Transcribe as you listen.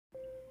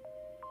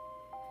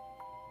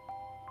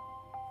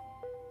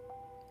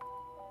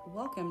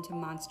Welcome to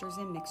Monsters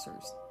and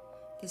Mixers,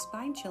 the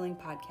spine-chilling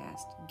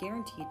podcast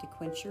guaranteed to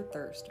quench your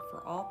thirst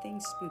for all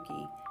things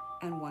spooky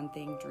and one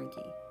thing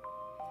drinky.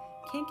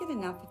 Can't get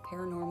enough of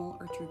paranormal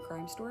or true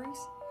crime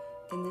stories?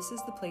 Then this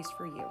is the place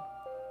for you.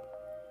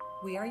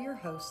 We are your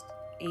hosts,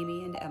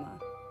 Amy and Emma,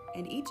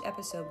 and each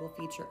episode will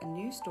feature a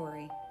new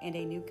story and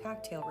a new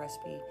cocktail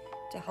recipe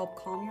to help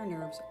calm your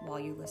nerves while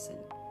you listen.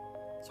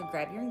 So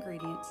grab your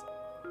ingredients,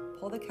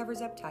 pull the covers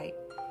up tight,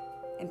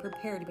 and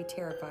prepare to be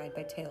terrified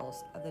by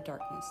tales of the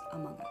darkness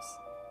among us.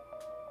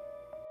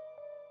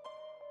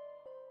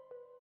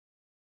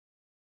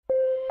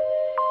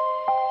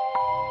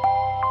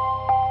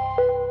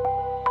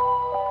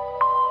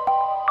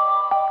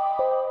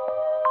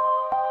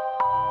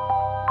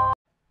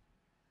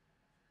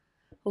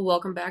 Well,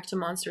 welcome back to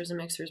Monsters and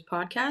Mixers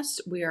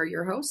podcast. We are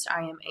your hosts.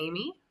 I am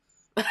Amy.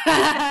 No,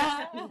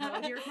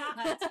 you're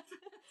not.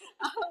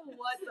 Oh,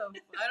 what the?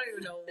 I don't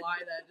even know why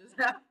that just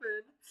happened.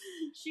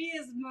 She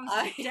is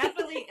most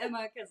definitely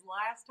Emma, because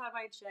last time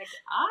I checked,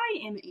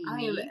 I am Amy.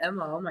 I am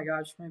Emma. Oh my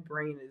gosh, my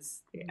brain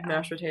is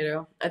mashed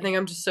potato. I think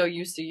I'm just so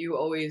used to you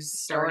always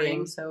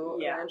starting, so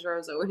the intro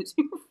is always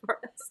you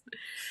first.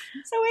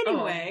 So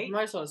anyway.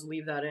 Might as well just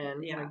leave that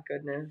in. Yeah. My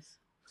goodness.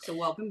 So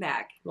welcome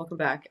back. Welcome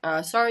back.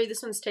 Sorry,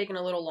 this one's taken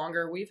a little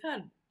longer.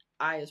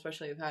 I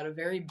especially have had a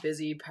very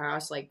busy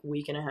past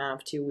week and a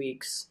half, 2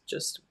 weeks.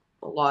 Just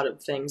a lot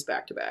of things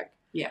back to back.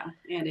 Yeah,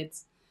 and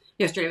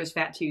yesterday was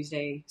Fat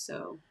Tuesday,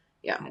 so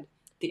yeah, had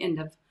the end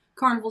of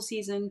carnival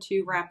season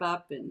to wrap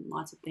up and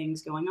lots of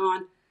things going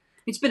on.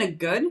 It's been a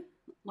good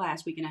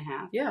last week and a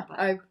half. Yeah, but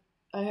I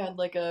had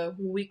a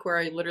week where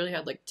I literally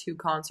had 2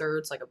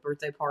 concerts, a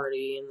birthday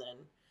party, and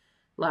then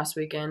last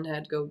weekend I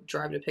had to go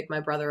drive to pick my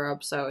brother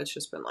up, so it's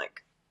just been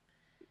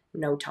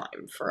no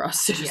time for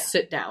us to just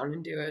sit down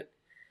and do it.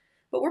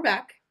 But we're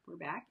back. We're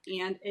back,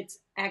 and it's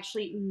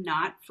actually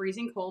not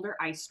freezing cold or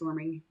ice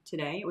storming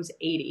today. It was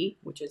 80,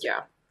 which is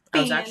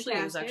fantastic.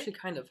 It was actually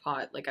kind of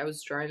hot. I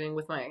was driving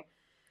with my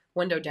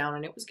window down,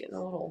 and it was getting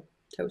a little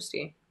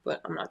toasty, but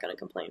I'm not going to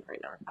complain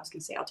right now. I was going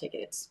to say, I'll take it.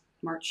 It's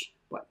March,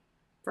 1st?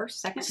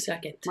 2nd?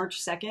 2nd.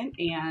 March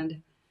 2nd,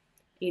 and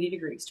 80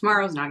 degrees.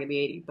 Tomorrow's not going to be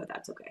 80, but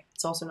that's okay.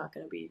 It's also not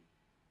going to be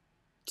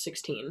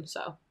 16,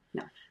 so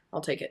no,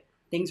 I'll take it.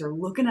 Things are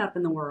looking up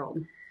in the world.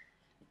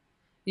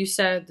 You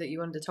said that you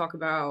wanted to talk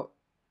about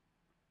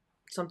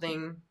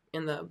something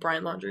in the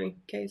Brian Laundrie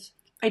case?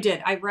 I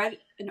did. I read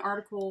an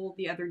article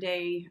the other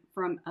day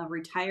from a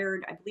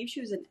retired, I believe she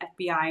was an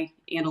FBI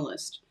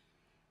analyst,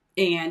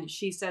 and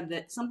she said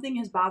that something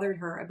has bothered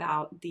her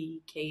about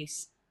the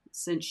case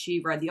since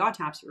she read the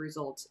autopsy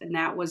results, and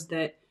that was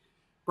that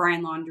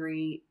Brian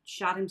Laundrie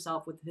shot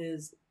himself with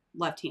his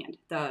left hand.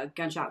 The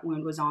gunshot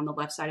wound was on the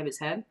left side of his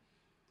head,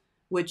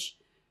 which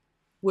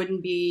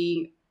wouldn't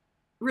be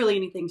really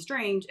anything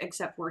strange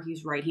except where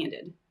he's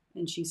right-handed.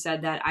 And she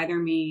said that either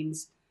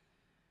means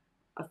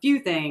a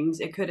few things.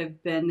 It could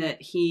have been that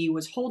he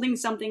was holding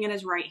something in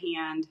his right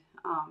hand,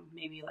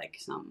 maybe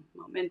some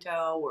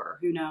memento or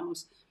who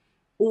knows,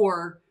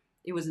 or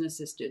it was an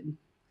assisted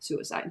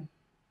suicide.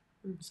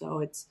 So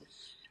it's,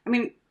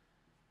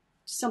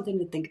 something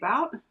to think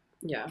about.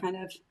 Yeah.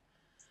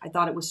 I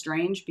thought it was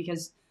strange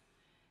because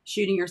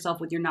shooting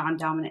yourself with your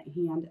non-dominant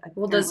hand.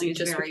 Well, because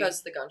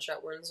the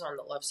gunshot wound's on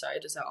the left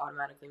side, does that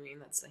automatically mean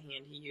that's the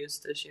hand he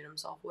used to shoot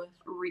himself with?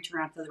 Reach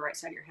around to the right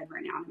side of your head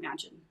right now and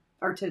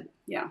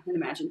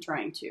imagine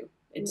trying to.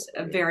 It's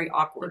very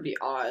awkward. It'd be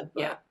odd.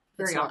 Yeah,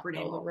 very awkward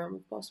angle. angle. Realm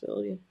of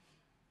possibility.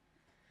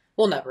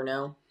 We'll never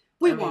know.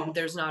 We won't.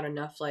 There's not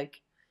enough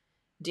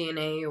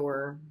DNA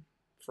or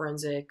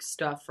forensic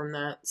stuff from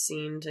that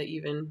scene to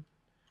even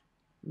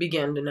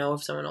begin to know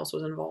if someone else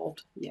was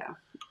involved. Yeah.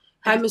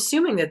 I'm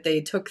assuming that they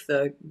took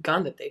the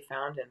gun that they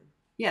found and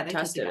they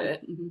tested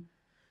it. Mm-hmm.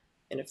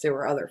 And if there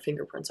were other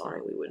fingerprints on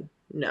it, we would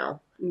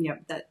know. Yeah,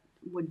 that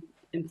would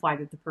imply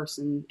that the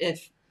person,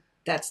 if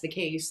that's the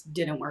case,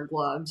 didn't wear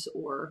gloves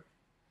or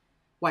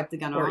wipe the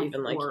gun off. Or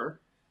even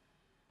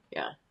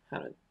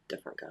had a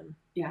different gun.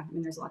 Yeah,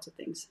 there's lots of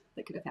things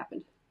that could have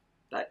happened.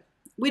 But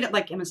we don't,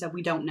 like Emma said,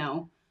 we don't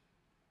know.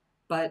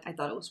 But I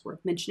thought it was worth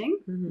mentioning.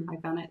 Mm-hmm. I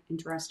found it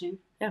interesting.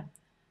 Yeah.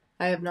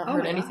 I have not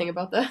heard anything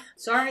about that.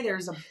 Sorry,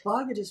 there's a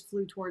bug that just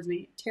flew towards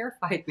me. It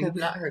terrified me. I have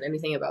not heard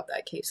anything about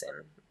that case in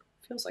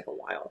feels like a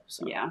while.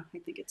 So. Yeah, I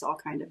think it's all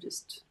kind of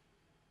just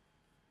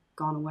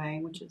gone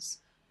away, which is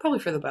probably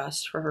for the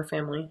best for her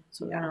family.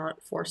 So they're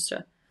not forced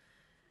to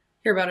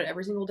hear about it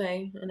every single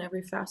day in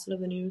every facet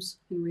of the news.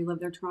 And relive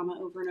their trauma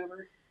over and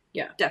over.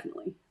 Yeah.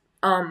 Definitely.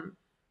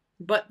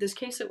 But this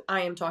case that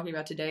I am talking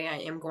about today, I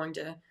am going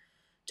to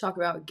talk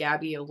about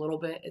Gabby a little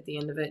bit at the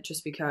end of it,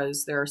 just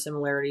because there are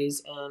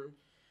similarities in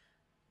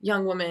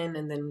young women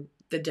and then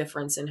the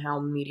difference in how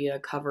media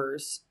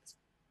covers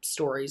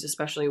stories,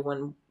 especially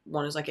when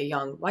one is a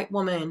young white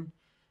woman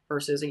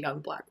versus a young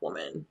black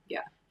woman.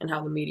 Yeah. And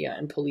how the media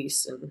and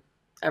police and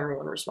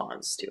everyone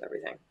responds to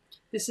everything.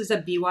 This is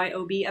a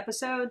BYOB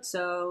episode,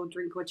 so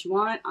drink what you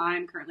want.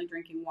 I'm currently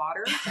drinking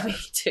water. Me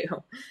too.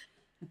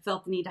 I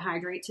felt the need to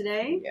hydrate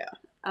today.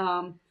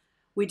 Yeah.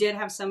 We did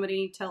have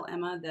somebody tell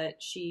Emma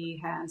that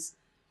she has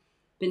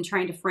been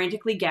trying to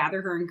frantically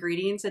gather her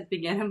ingredients at the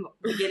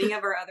beginning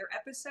of our other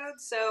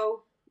episodes.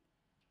 So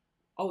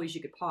always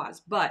you could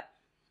pause. But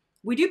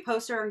we do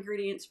post our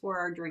ingredients for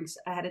our drinks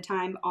ahead of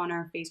time on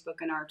our Facebook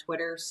and our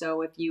Twitter.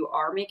 So if you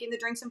are making the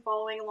drinks and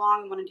following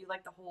along and want to do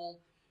like the whole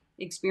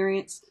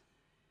experience,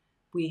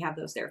 we have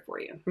those there for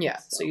you. Yeah,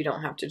 so you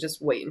don't have to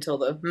just wait until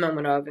the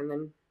moment of and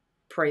then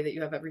pray that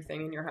you have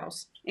everything in your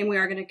house. And we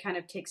are going to kind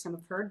of take some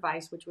of her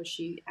advice, which was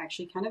she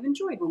actually kind of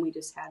enjoyed when we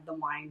just had the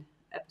wine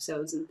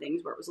episodes and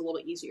things where it was a little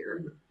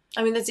easier.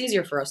 I mean, that's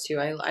easier for us too.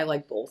 I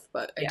like both,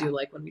 but I do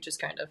like when we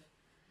just kind of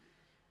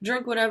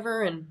drink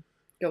whatever and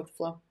go with the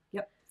flow.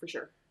 Yep, for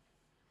sure.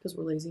 Because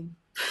we're lazy.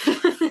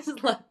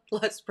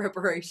 Less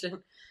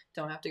preparation.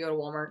 Don't have to go to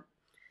Walmart.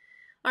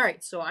 All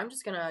right, so I'm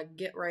just going to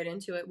get right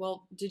into it.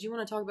 Well, did you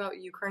want to talk about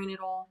Ukraine at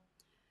all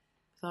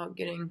without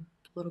getting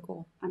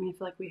political? I mean, I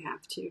feel like we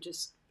have to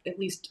just at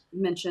least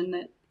mention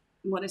that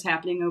what is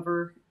happening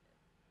over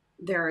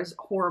there is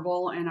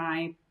horrible, and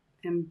I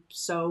am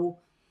so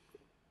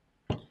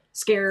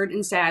scared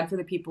and sad for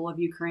the people of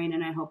Ukraine,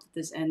 and I hope that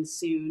this ends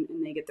soon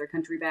and they get their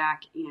country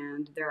back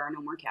and there are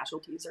no more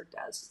casualties or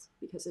deaths,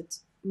 because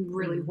it's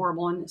really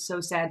horrible and it's so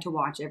sad to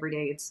watch every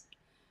day. It's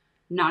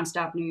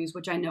nonstop news,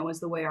 which I know is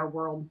the way our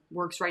world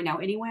works right now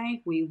anyway.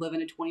 We live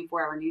in a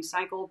 24-hour news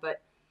cycle,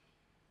 but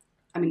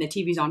I mean, the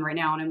TV's on right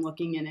now and I'm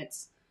looking and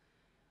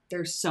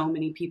there's so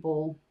many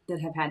people that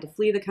have had to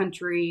flee the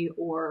country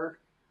or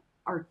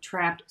are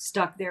trapped,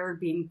 stuck there,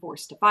 being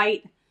forced to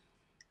fight.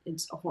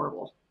 It's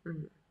horrible.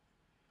 Mm-hmm.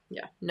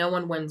 Yeah, no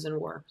one wins in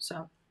war,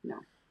 so no.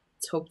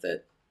 Let's hope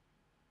that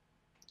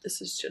this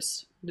is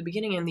just the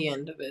beginning and the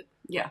end of it.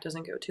 Yeah. It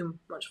doesn't go too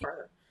much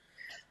farther.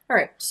 All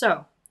right,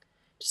 so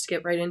just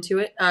get right into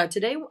it.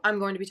 Today I'm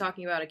going to be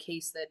talking about a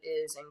case that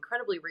is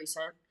incredibly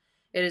recent.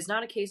 It is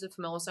not a case of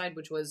familicide,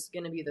 which was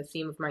going to be the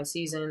theme of my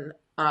season,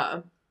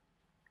 the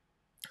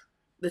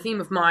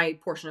theme of my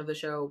portion of the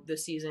show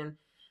this season,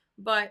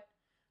 but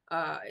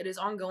it is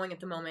ongoing at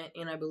the moment,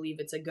 and I believe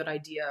it's a good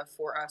idea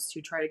for us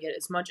to try to get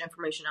as much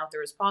information out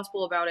there as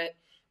possible about it,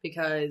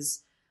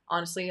 because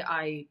honestly,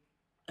 I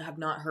have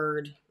not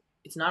heard,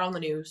 it's not on the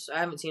news, I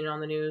haven't seen it on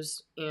the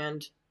news,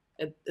 and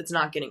it's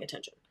not getting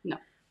attention. No.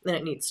 And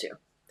it needs to.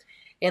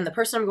 And the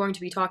person I'm going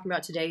to be talking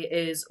about today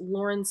is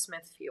Lauren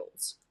Smith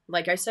Fields.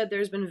 Like I said,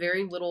 there's been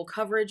very little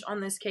coverage on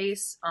this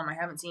case. I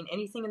haven't seen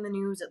anything in the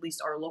news, at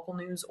least our local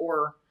news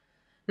or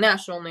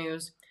national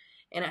news,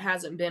 and it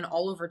hasn't been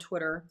all over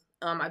Twitter.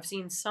 I've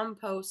seen some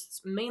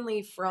posts,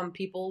 mainly from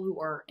people who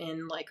are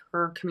in like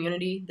her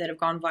community, that have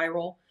gone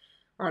viral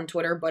on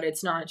Twitter, but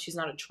she's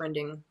not a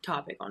trending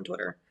topic on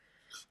Twitter.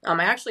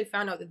 I actually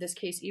found out that this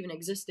case even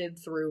existed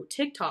through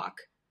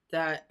TikTok,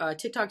 that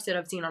TikToks that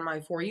I've seen on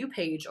my For You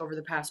page over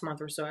the past month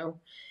or so.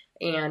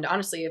 And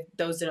honestly, if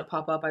those didn't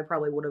pop up, I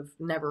probably would have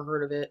never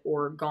heard of it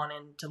or gone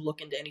in to look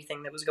into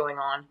anything that was going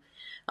on.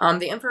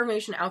 The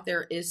information out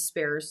there is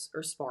sparse.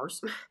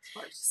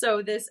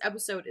 So this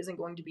episode isn't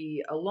going to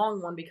be a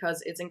long one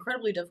because it's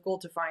incredibly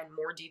difficult to find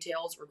more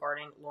details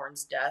regarding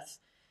Lauren's death.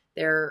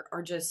 There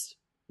are just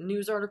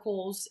news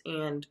articles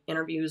and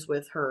interviews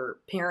with her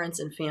parents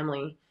and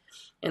family,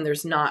 and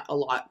there's not a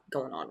lot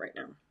going on right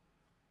now.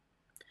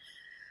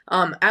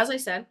 As I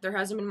said, there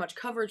hasn't been much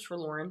coverage for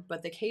Lauren,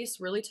 but the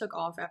case really took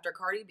off after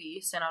Cardi B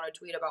sent out a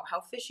tweet about how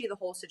fishy the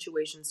whole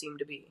situation seemed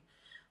to be.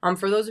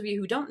 For those of you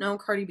who don't know,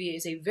 Cardi B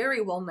is a very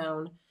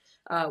well-known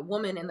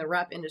woman in the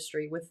rap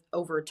industry with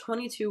over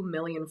 22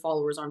 million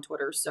followers on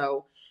Twitter,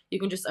 so you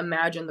can just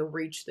imagine the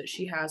reach that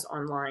she has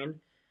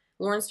online.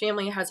 Lauren's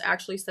family has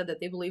actually said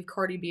that they believe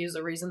Cardi B is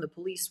the reason the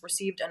police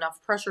received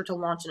enough pressure to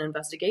launch an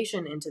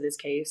investigation into this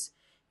case,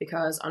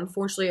 because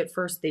unfortunately at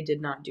first they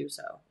did not do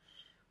so,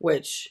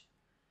 which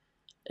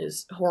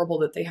is horrible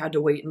that they had to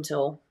wait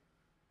until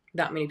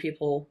that many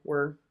people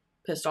were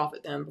pissed off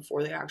at them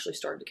before they actually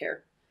started to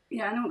care.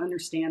 Yeah, I don't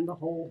understand the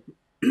whole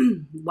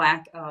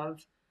lack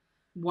of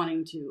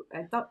wanting to.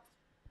 I thought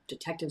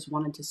detectives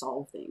wanted to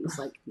solve things.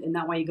 Like, isn't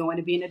that why you go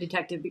into being a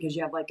detective? Because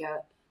you have like a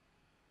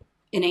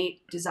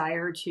innate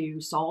desire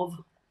to solve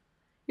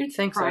You'd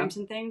think crimes so.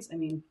 and things. I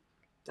mean,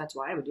 that's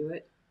why I would do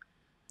it.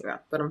 Yeah,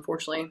 but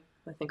unfortunately,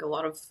 I think a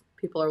lot of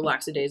people are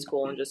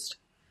lackadaisical and just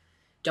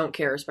don't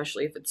care,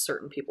 especially if it's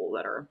certain people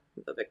that are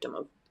the victim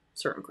of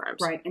certain crimes.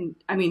 Right. And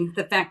I mean,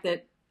 the fact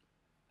that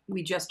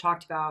we just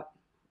talked about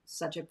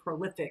such a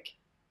prolific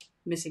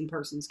missing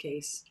persons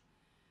case,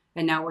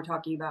 and now we're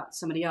talking about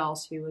somebody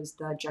else who is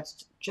the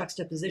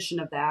juxtaposition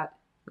of that,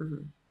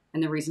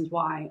 and the reasons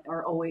why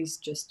are always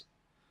just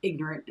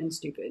ignorant and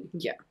stupid.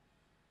 Yeah.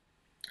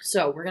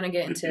 So we're going to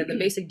get into the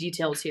basic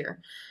details here.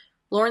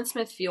 Lauren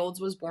Smith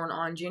Fields was born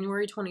on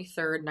January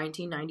 23rd,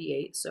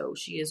 1998, so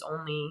she is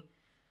only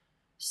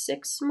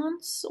 6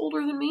 months older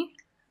than me,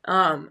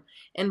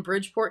 in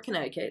Bridgeport,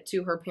 Connecticut,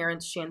 to her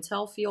parents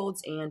Chantel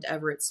Fields and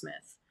Everett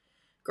Smith.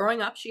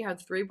 Growing up, she had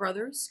 3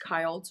 brothers,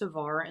 Kyle,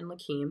 Tavar, and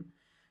Lakeem.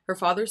 Her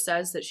father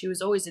says that she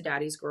was always a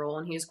daddy's girl,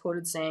 and he is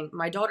quoted saying,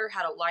 "My daughter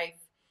had a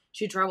life.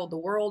 She traveled the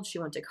world, she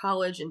went to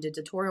college and did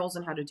tutorials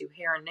on how to do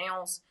hair and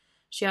nails.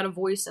 She had a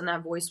voice, and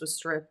that voice was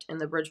stripped, and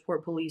the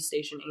Bridgeport police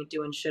station ain't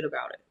doing shit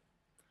about it."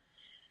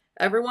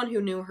 Everyone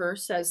who knew her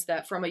says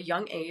that from a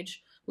young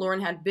age,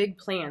 Lauren had big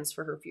plans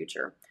for her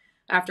future.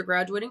 After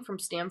graduating from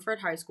Stamford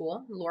High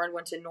School, Lauren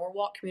went to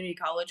Norwalk Community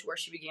College where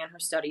she began her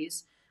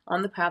studies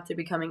on the path to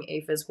becoming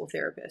a physical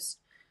therapist.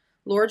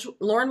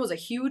 Lauren was a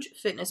huge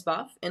fitness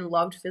buff and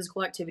loved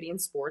physical activity and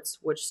sports,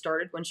 which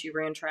started when she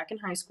ran track in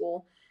high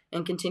school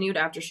and continued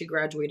after she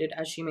graduated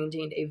as she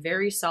maintained a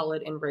very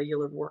solid and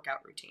regular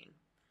workout routine.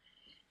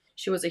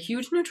 She was a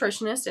huge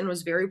nutritionist and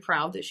was very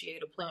proud that she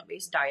ate a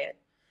plant-based diet.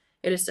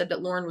 It is said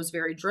that Lauren was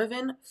very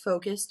driven,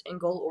 focused, and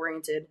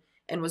goal-oriented,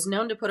 and was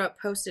known to put up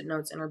post-it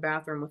notes in her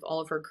bathroom with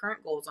all of her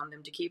current goals on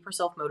them to keep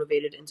herself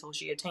motivated until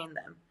she attained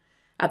them.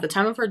 At the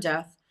time of her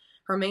death,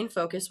 her main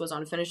focus was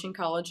on finishing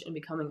college and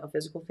becoming a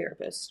physical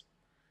therapist.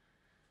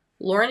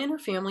 Lauren and her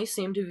family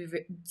seemed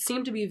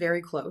to be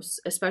very close,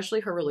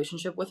 especially her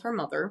relationship with her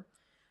mother.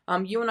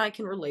 You and I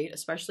can relate,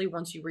 especially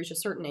once you reach a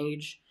certain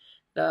age.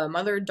 The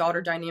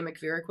mother-daughter dynamic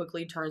very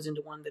quickly turns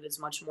into one that is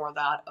much more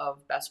that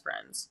of best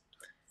friends.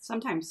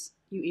 Sometimes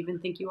you even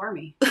think you are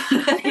me.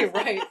 You're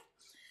right.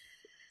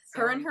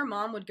 Her and her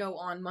mom would go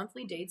on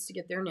monthly dates to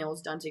get their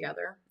nails done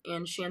together,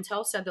 and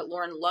Chantel said that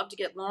Lauren loved to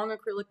get long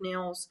acrylic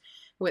nails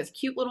with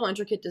cute little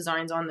intricate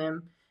designs on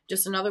them,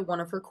 just another one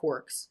of her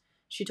quirks.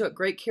 She took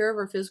great care of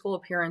her physical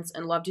appearance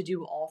and loved to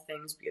do all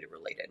things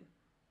beauty-related.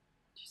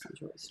 She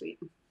sounds really sweet.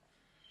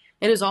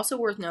 It is also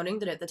worth noting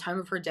that at the time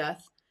of her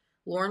death,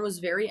 Lauren was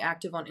very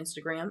active on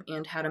Instagram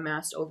and had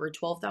amassed over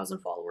 12,000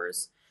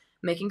 followers,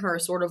 making her a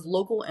sort of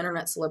local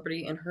internet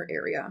celebrity in her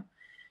area.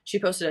 She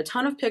posted a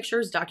ton of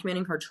pictures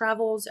documenting her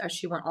travels as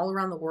she went all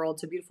around the world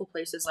to beautiful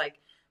places like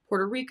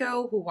Puerto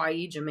Rico,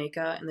 Hawaii,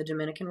 Jamaica, and the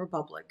Dominican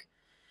Republic.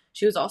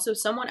 She was also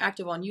somewhat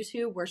active on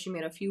YouTube, where she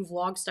made a few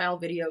vlog-style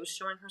videos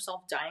showing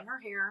herself dyeing her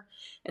hair,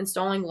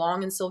 installing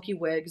long and silky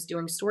wigs,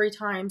 doing story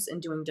times,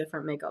 and doing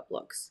different makeup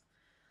looks.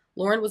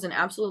 Lauren was an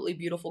absolutely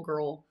beautiful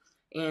girl,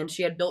 and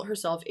she had built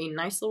herself a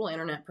nice little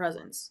internet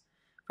presence.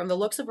 From the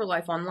looks of her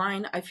life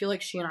online, I feel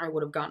like she and I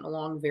would have gotten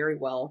along very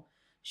well.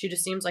 She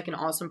just seems like an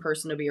awesome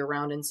person to be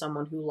around and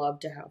someone who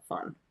loved to have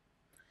fun.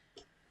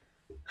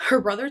 Her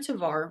brother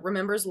Tavar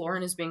remembers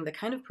Lauren as being the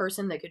kind of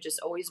person that could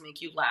just always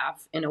make you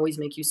laugh and always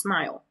make you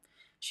smile.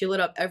 She lit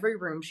up every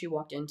room she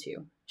walked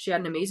into. She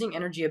had an amazing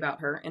energy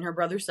about her, and her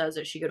brother says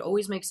that she could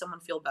always make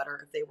someone feel better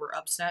if they were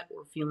upset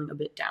or feeling a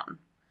bit down.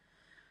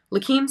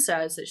 Lakeem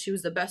says that she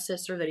was the best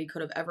sister that he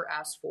could have ever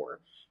asked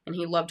for, and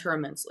he loved her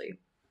immensely.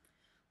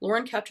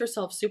 Lauren kept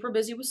herself super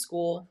busy with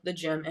school, the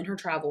gym, and her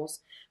travels,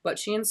 but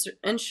she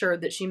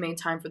ensured that she made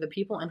time for the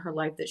people in her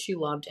life that she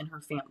loved and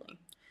her family.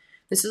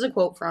 This is a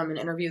quote from an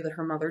interview that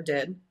her mother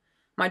did.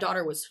 "My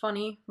daughter was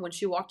funny. When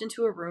she walked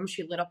into a room,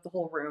 she lit up the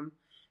whole room.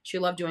 She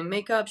loved doing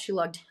makeup. She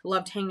loved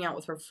hanging out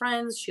with her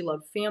friends. She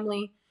loved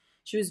family.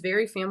 She was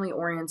very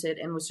family-oriented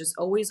and was just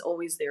always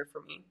there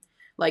for me.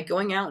 Like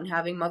going out and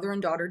having mother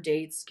and daughter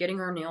dates,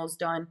 getting our nails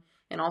done,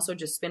 and also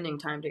just spending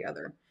time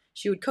together.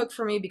 She would cook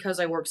for me because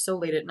I worked so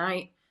late at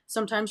night.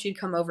 Sometimes she'd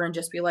come over and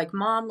just be like,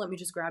 'Mom, let me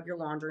just grab your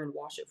laundry and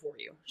wash it for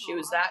you.' She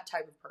was that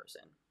type of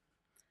person."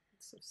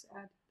 It's so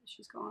sad that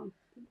she's gone.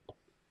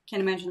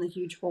 Can't imagine the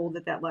huge hole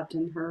that left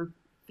in her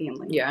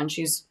family. Yeah, and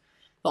she's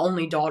the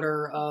only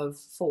daughter of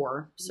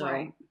 4, so.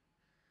 Right.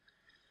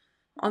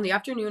 On the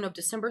afternoon of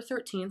December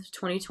 13th,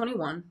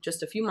 2021,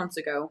 just a few months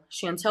ago,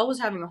 Chantel was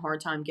having a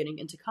hard time getting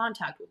into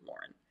contact with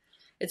Lauren.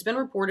 It's been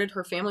reported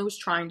her family was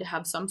trying to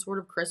have some sort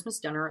of Christmas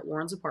dinner at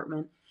Lauren's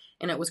apartment,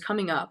 and it was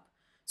coming up,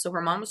 so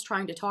her mom was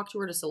trying to talk to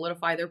her to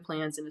solidify their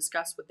plans and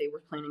discuss what they were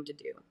planning to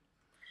do.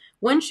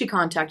 When she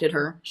contacted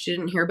her, she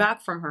didn't hear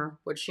back from her,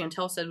 which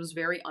Chantel said was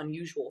very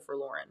unusual for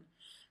Lauren.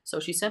 So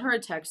she sent her a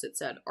text that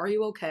said, "Are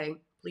you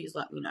okay? Please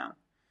let me know."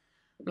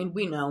 I mean,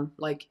 we know,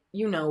 like,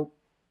 you know,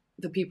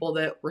 the people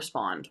that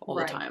respond all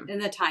the time. In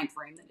the time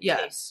frame that it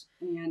Yes.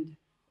 takes.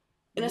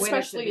 And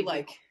especially,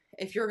 like,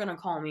 if you're going to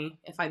call me,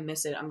 if I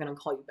miss it, I'm going to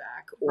call you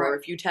back. Or Right.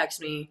 if you text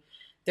me,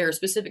 there are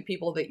specific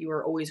people that you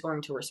are always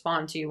going to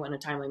respond to in a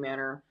timely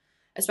manner.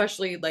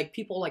 Especially, like,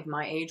 people like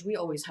my age, we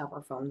always have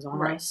our phones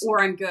on us. Or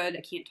I'm good,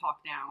 I can't talk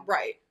now.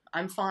 Right.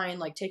 I'm fine,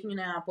 like, taking a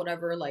nap,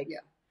 whatever, like.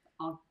 Yeah.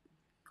 I'll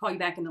call you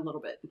back in a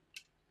little bit.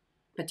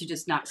 But to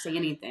just not say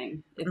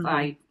anything. If Mhm.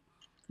 I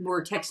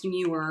were texting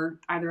you or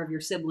either of your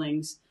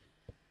siblings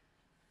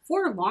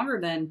for longer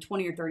than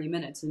 20 or 30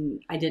 minutes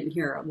and I didn't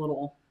hear a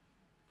little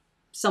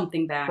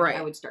something back, Right.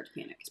 I would start to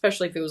panic.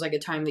 Especially if it was, like, a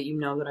time that you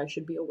know that I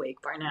should be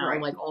awake by now. Right.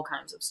 Like, all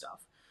kinds of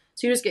stuff.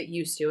 So you just get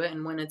used to it,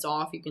 and when it's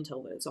off, you can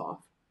tell that it's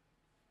off.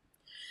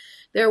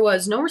 There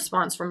was no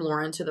response from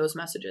Lauren to those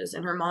messages,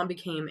 and her mom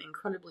became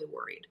incredibly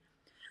worried.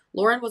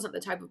 Lauren wasn't the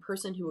type of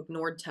person who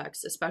ignored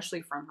texts,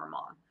 especially from her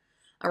mom.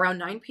 Around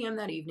 9 p.m.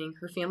 that evening,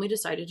 her family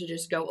decided to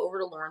just go over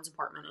to Lauren's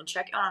apartment and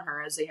check on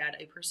her as they had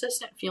a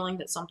persistent feeling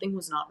that something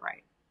was not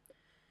right.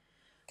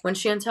 When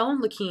Chantel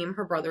and Lakeem,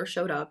 her brother,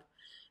 showed up,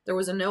 there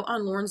was a note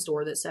on Lauren's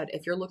door that said,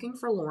 "If you're looking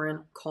for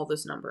Lauren, call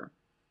this number."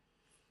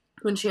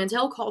 When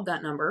Chantel called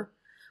that number,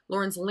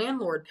 Lauren's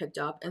landlord picked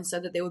up and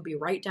said that they would be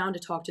right down to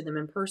talk to them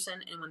in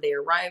person, and when they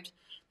arrived,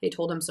 they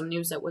told him some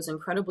news that was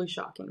incredibly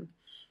shocking.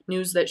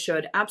 News that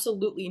should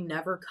absolutely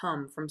never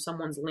come from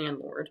someone's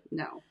landlord.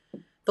 No.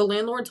 The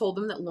landlord told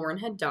them that Lauren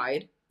had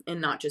died,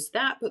 and not just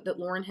that, but that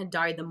Lauren had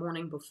died the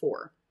morning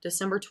before,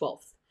 December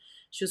 12th.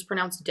 She was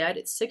pronounced dead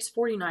at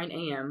 6:49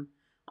 a.m.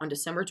 on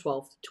December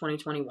 12th,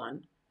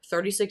 2021,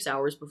 36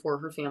 hours before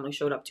her family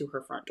showed up to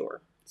her front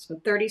door. So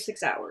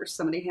 36 hours.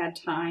 Somebody had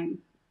time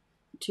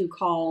to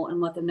call and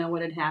let them know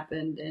what had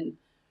happened and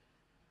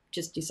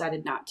just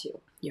decided not to.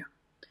 Yeah.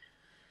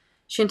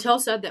 Chantel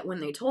said that when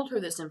they told her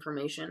this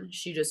information,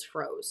 she just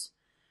froze.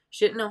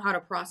 She didn't know how to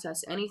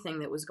process anything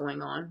that was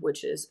going on,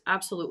 which is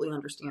absolutely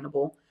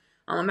understandable.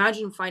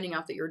 Imagine finding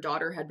out that your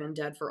daughter had been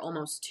dead for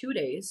almost 2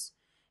 days,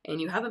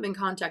 and you haven't been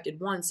contacted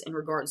once in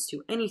regards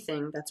to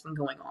anything that's been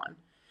going on.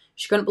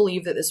 She couldn't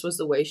believe that this was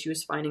the way she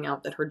was finding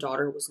out that her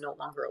daughter was no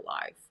longer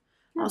alive.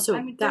 No, Also,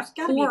 I mean, that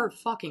poor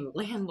fucking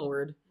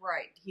landlord.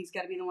 Right. He's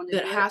got to be the one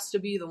that has to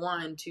be the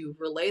one to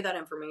relay that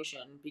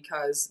information,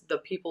 because the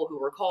people who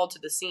were called to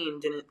the scene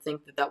didn't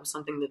think that that was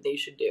something that they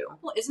should do.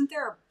 Well, isn't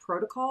there a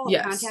protocol of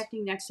Yes.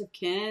 contacting next of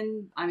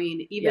kin? I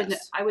mean, even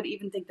Yes. I would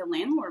even think the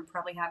landlord would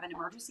probably have an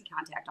emergency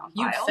contact on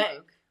file. You'd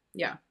think.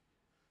 Yeah,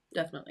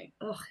 definitely.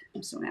 Ugh,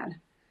 I'm so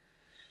mad.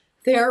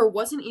 There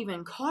wasn't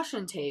even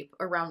caution tape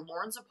around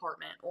Lauren's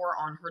apartment or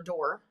on her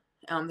door.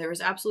 There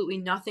was absolutely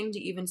nothing to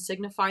even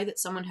signify that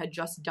someone had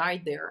just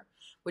died there,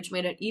 which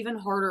made it even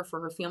harder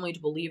for her family to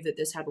believe that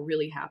this had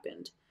really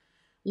happened.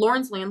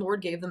 Lauren's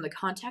landlord gave them the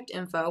contact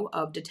info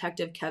of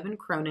Detective Kevin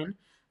Cronin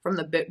from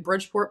the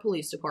Bridgeport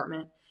Police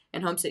Department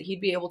in hopes that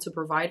he'd be able to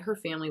provide her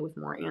family with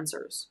more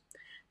answers.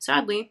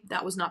 Sadly,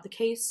 that was not the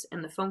case,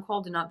 and the phone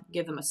call did not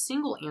give them a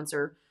single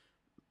answer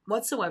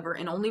whatsoever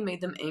and only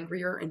made them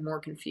angrier and more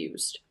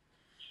confused.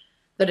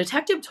 The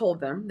detective told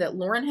them that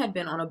Lauren had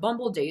been on a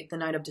Bumble date the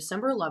night of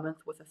December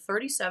 11th with a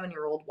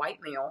 37-year-old white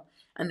male,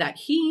 and that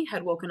he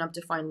had woken up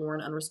to find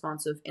Lauren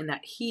unresponsive and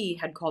that he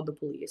had called the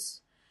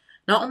police.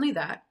 Not only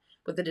that,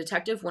 but the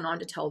detective went on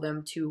to tell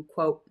them to,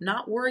 quote,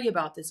 not worry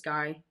about this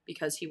guy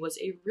because he was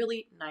a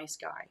really nice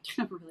guy.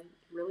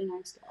 Really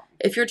nice guy.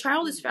 If your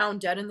child is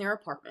found dead in their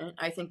apartment,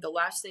 I think the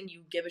last thing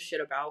you give a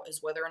shit about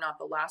is whether or not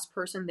the last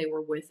person they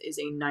were with is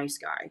a nice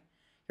guy.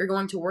 You're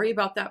going to worry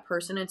about that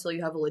person until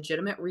you have a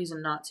legitimate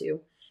reason not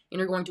to, and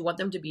you're going to want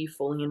them to be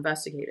fully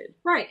investigated.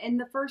 Right. In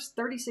the first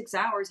 36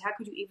 hours, how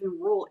could you even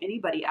rule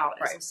anybody out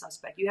as Right. a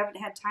suspect? You haven't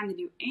had time to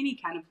do any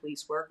kind of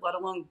police work, let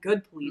alone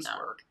good police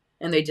work.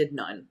 And they did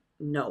none.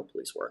 No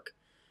police work.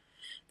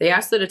 They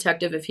asked the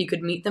detective if he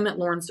could meet them at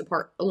Lauren's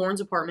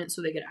apartment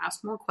so they could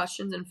ask more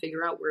questions and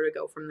figure out where to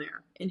go from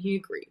there, and he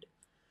agreed.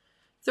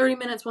 30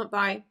 minutes went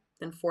by,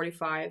 then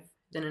 45,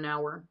 then an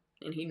hour,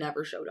 and he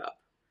never showed up.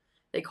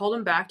 They called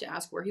him back to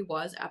ask where he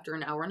was after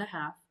an hour and a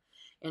half,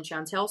 and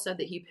Chantel said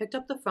that he picked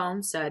up the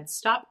phone, said,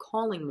 "Stop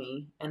calling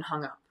me," and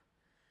hung up.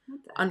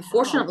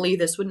 Unfortunately,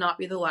 this would not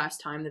be the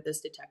last time that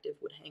this detective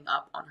would hang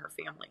up on her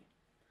family.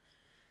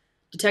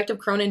 Detective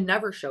Cronin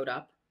never showed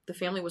up. The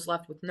family was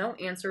left with no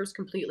answers,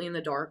 completely in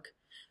the dark,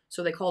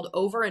 so they called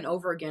over and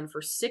over again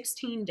for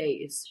 16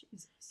 days,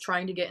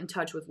 trying to get in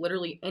touch with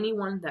literally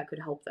anyone that could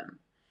help them.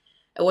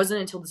 It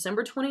wasn't until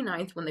December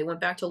 29th, when they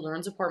went back to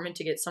Lauren's apartment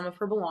to get some of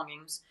her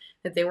belongings,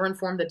 that they were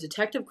informed that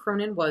Detective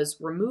Cronin was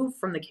removed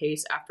from the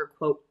case after,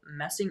 quote,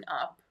 messing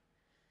up,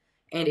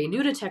 and a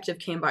new detective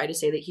came by to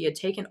say that he had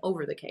taken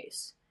over the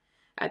case.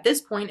 At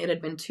this point, it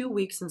had been 2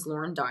 weeks since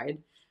Lauren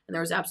died, and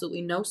there was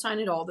absolutely no sign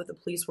at all that the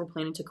police were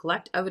planning to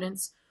collect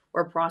evidence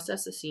or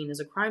process the scene as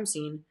a crime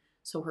scene,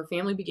 so her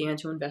family began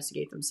to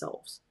investigate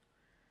themselves.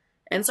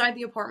 Inside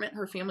the apartment,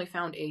 her family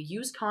found a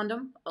used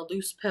condom, a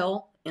loose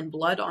pill, and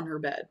blood on her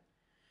bed.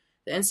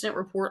 The incident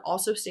report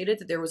also stated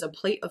that there was a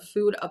plate of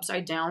food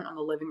upside down on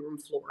the living room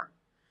floor.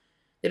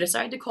 They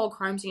decided to call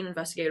crime scene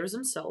investigators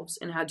themselves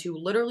and had to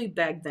literally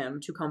beg them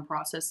to come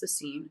process the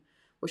scene,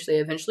 which they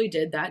eventually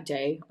did that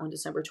day on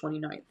December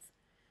 29th.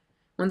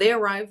 When they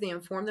arrived, they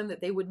informed them that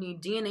they would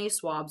need DNA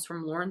swabs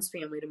from Lauren's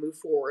family to move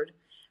forward,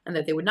 and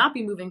that they would not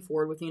be moving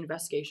forward with the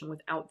investigation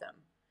without them.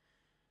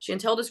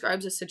 Chantel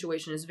describes this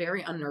situation as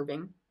very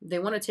unnerving. They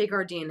want to take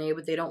our DNA,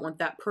 but they don't want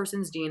that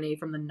person's DNA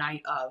from the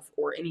night of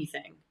or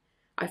anything.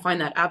 I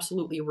find that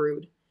absolutely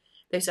rude.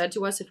 They said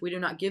to us if we do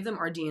not give them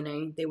our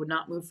DNA, they would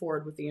not move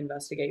forward with the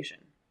investigation.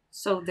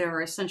 So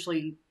they're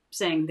essentially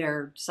saying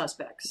they're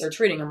suspects. They're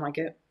treating them like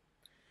it.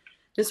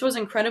 This was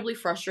incredibly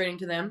frustrating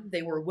to them.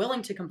 They were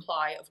willing to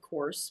comply, of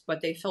course,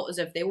 but they felt as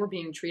if they were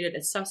being treated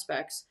as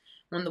suspects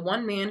when the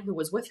one man who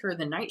was with her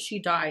the night she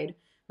died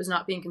was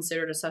not being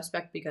considered a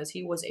suspect because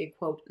he was a,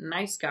 quote,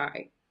 nice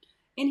guy.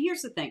 And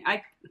here's the thing.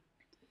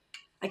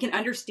 I can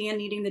understand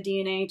needing the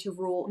DNA to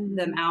rule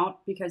them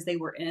out because they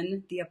were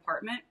in the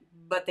apartment,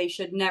 but they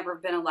should never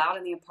have been allowed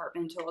in the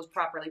apartment until it was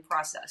properly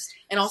processed.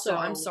 And also,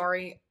 I'm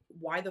sorry,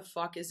 why the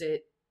fuck is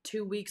it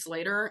 2 weeks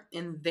later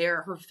and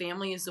her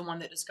family is the one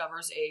that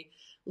discovers a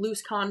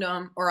loose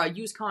condom or a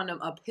used condom,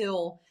 a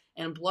pill,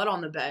 and blood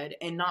on the bed,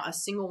 and not a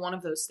single one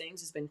of those things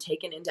has been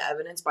taken into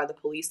evidence by the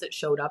police that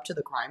showed up to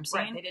the crime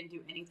scene? Right, they didn't do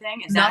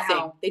anything? Is nothing.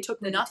 That how they took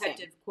the nothing.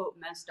 detective, quote,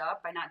 messed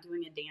up by not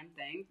doing a damn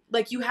thing?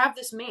 Like, you have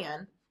this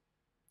man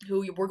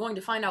who we're going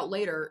to find out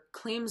later,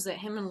 claims that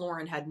him and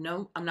Lauren had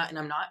I'm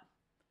not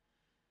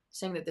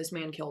saying that this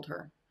man killed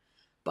her,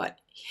 but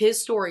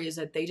his story is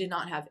that they did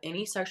not have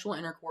any sexual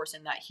intercourse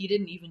and that he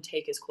didn't even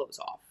take his clothes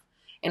off.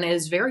 And it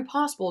is very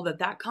possible that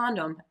that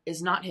condom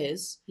is not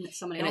his, and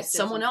it's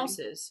someone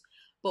else's.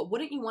 But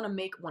wouldn't you want to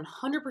make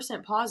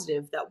 100%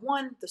 positive that,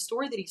 one, the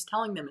story that he's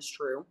telling them is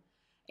true,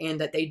 and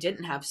that they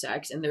didn't have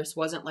sex, and there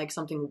wasn't like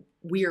something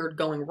weird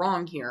going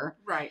wrong here.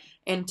 Right.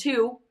 And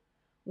two,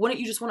 wouldn't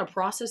you just want to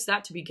process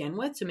that to begin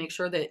with to make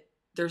sure that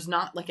there's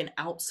not like an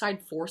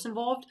outside force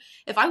involved?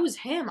 If I was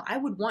him, I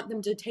would want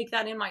them to take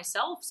that in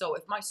myself. So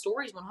if my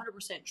story is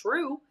 100%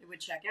 true, it would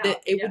check out.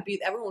 That it would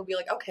be, everyone would be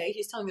like, okay,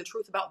 he's telling the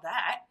truth about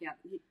that. Yeah.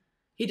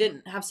 He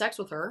didn't have sex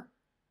with her.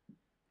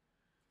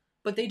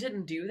 But they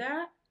didn't do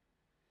that.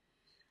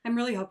 I'm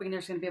really hoping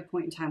there's going to be a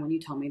point in time when you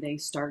tell me they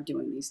start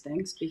doing these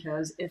things,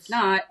 because if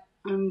not,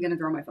 I'm going to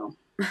throw my phone.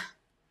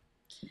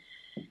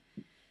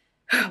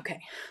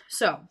 Okay,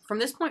 so from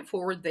this point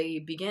forward, they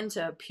begin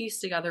to piece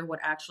together what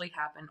actually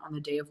happened on the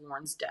day of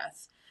Lauren's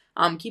death.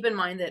 Keep in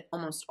mind that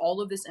almost all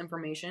of this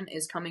information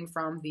is coming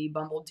from the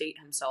Bumble date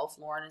himself.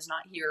 Lauren is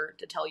not here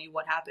to tell you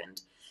what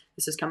happened.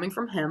 This is coming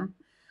from him.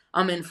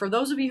 And for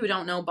those of you who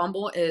don't know,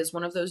 Bumble is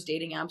one of those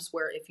dating apps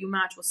where if you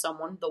match with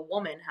someone, the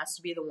woman has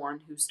to be the one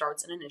who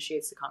starts and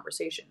initiates the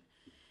conversation.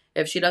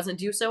 If she doesn't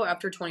do so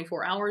after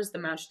 24 hours, the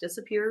match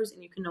disappears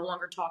and you can no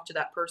longer talk to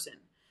that person.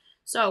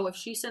 So if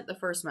she sent the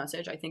first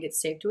message, I think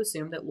it's safe to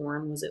assume that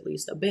Lauren was at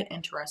least a bit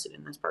interested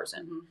in this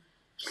person.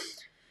 Mm-hmm.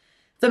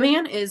 The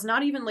man is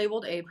not even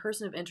labeled a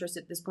person of interest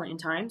at this point in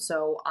time,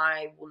 so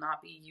I will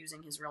not be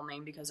using his real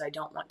name because I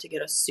don't want to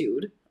get us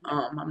sued.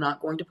 I'm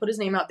not going to put his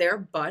name out there,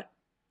 but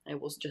I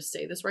will just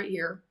say this right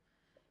here.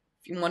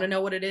 If you want to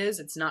know what it is,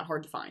 it's not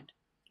hard to find.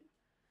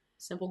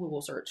 Simple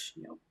Google search.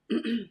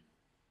 Yep.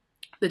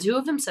 The two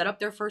of them set up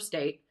their first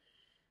date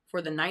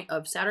for the night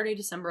of Saturday,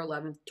 December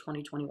 11th,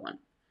 2021.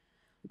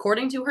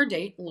 According to her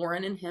date,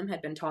 Lauren and him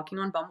had been talking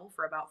on Bumble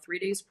for about 3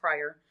 days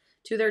prior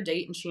to their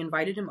date, and she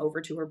invited him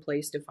over to her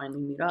place to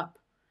finally meet up.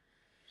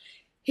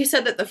 He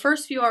said that the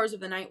first few hours of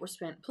the night were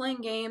spent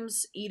playing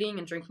games, eating,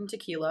 and drinking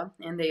tequila,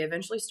 and they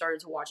eventually started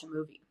to watch a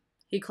movie.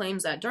 He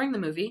claims that during the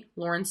movie,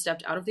 Lauren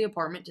stepped out of the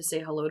apartment to say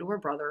hello to her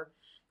brother,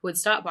 who had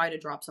stopped by to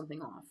drop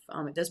something off.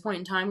 At this point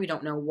in time, we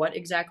don't know what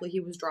exactly he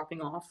was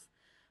dropping off,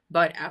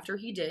 but after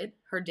he did,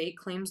 her date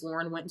claims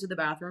Lauren went into the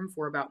bathroom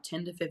for about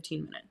 10 to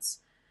 15 minutes.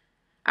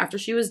 After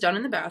she was done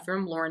in the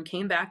bathroom, Lauren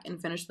came back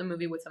and finished the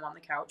movie with him on the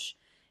couch,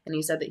 and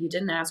he said that he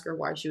didn't ask her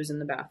why she was in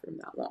the bathroom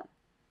that long.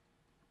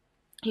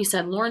 He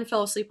said Lauren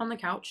fell asleep on the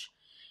couch,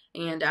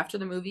 and after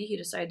the movie, he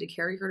decided to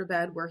carry her to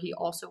bed, where he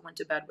also went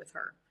to bed with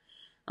her.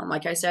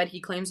 Like I said,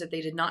 he claims that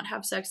they did not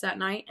have sex that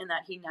night and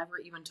that he never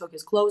even took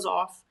his clothes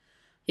off.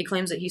 He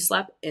claims that he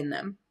slept in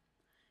them.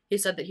 He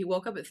said that he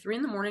woke up at 3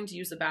 a.m. to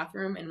use the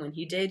bathroom, and when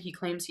he did, he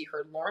claims he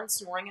heard Lauren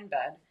snoring in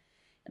bed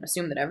and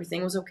assumed that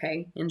everything was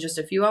okay. And just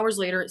a few hours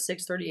later at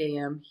 6:30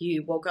 a.m., he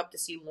woke up to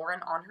see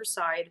Lauren on her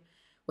side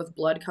with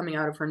blood coming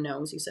out of her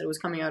nose. He said it was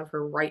coming out of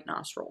her right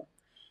nostril,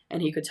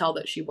 and he could tell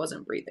that she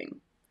wasn't breathing.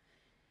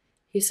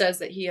 He says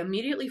that he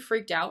immediately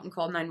freaked out and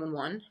called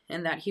 911,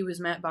 and that he was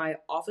met by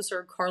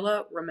Officer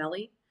Carla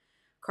Ramelli.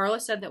 Carla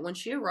said that when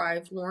she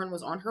arrived, Lauren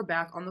was on her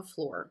back on the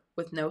floor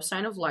with no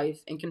sign of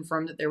life and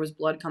confirmed that there was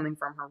blood coming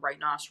from her right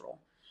nostril.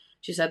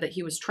 She said that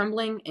he was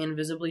trembling and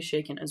visibly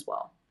shaken as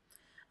well.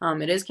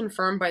 It is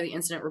confirmed by the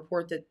incident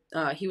report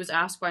that he was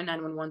asked by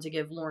 911 to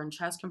give Lauren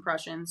chest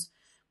compressions,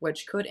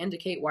 which could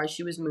indicate why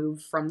she was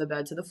moved from the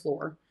bed to the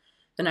floor.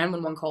 The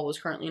 911 call is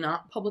currently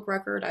not public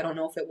record. I don't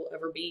know if it will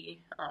ever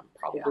be.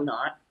 Probably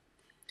not.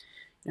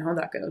 You know how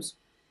that goes.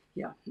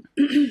 Yeah.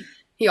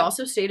 He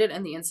also stated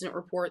in the incident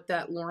report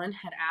that Lauren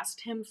had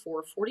asked him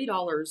for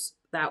 $40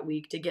 that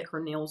week to get her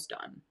nails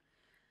done.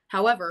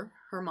 However,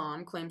 her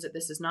mom claims that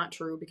this is not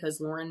true because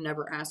Lauren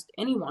never asked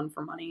anyone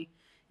for money,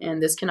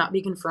 and this cannot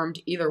be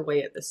confirmed either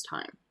way at this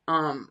time.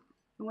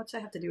 What's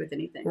that have to do with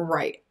anything?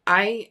 Right.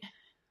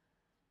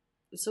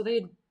 So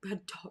they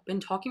had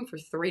been talking for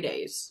 3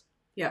 days.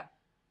 Yeah.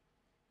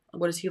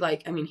 What is he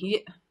like? I mean,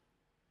 he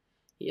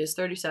is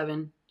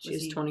 37.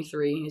 She's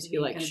 23. Is he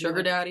like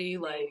sugar daddy?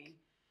 Like,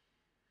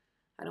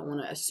 I don't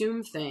want to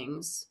assume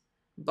things,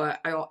 but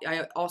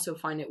I also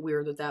find it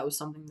weird that that was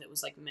something that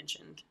was like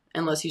mentioned,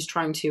 unless he's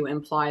trying to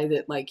imply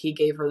that like he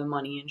gave her the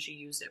money and she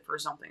used it for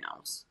something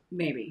else.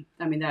 Maybe.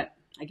 I mean, I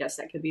guess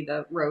that could be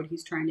the road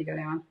he's trying to go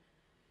down.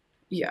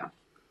 Yeah.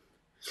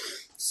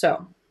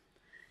 So,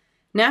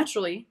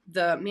 naturally,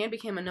 the man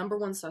became a number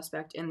one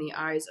suspect in the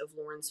eyes of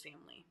Lauren's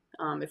family.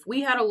 If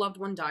we had a loved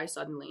one die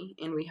suddenly,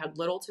 and we had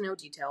little to no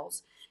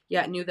details,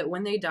 yet knew that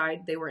when they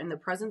died, they were in the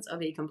presence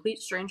of a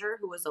complete stranger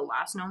who was the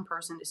last known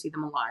person to see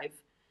them alive,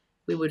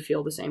 we would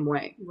feel the same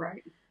way.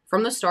 Right.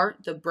 From the start,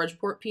 the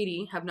Bridgeport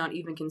PD have not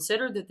even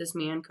considered that this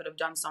man could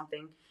have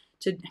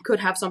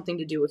something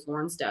to do with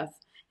Lauren's death,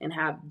 and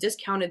have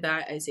discounted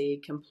that as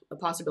a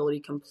possibility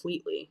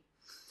completely.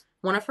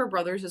 One of her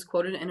brothers is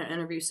quoted in an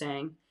interview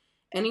saying,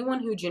 "Anyone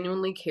who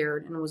genuinely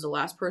cared and was the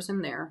last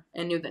person there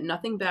and knew that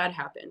nothing bad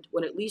happened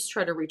would at least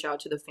try to reach out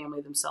to the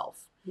family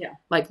themselves. Yeah.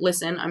 Like,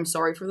 listen, I'm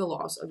sorry for the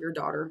loss of your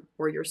daughter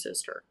or your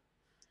sister.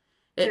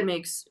 It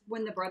makes...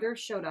 When the brother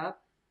showed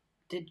up,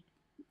 did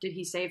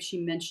he say if she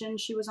mentioned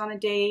she was on a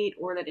date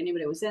or that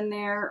anybody was in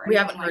there? Or we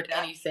haven't heard like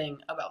anything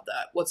about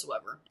that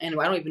whatsoever. And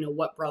I don't even know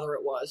what brother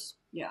it was.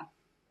 Yeah.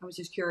 I was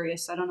just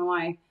curious. I don't know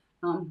why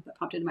that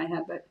popped into my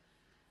head, but...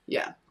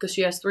 Yeah, because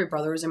she has 3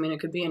 brothers. I mean, it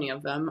could be any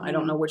of them. I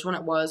don't know which one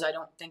it was. I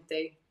don't think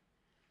they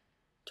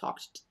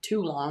talked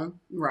too long.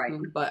 Right.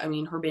 But, I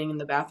mean, her being in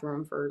the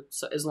bathroom for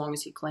as long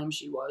as he claims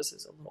she was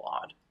is a little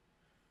odd.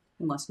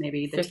 Unless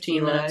maybe the 15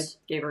 tequila minutes.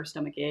 gave her a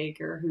stomach ache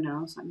or who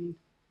knows. I mean...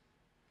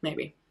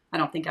 Maybe. I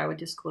don't think I would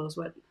disclose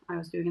what I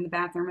was doing in the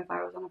bathroom if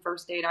I was on a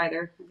first date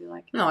either. I'd be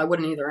like... No, I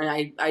wouldn't either.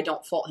 And I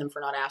don't fault him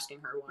for not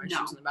asking her why No.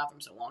 she was in the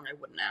bathroom so long. I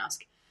wouldn't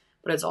ask.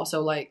 But it's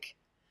also like,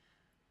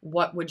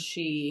 what would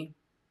she...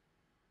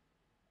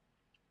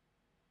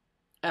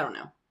 I don't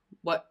know.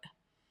 What...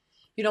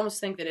 You'd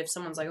almost think that if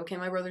someone's like, okay,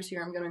 my brother's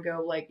here, I'm going to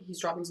go, like, he's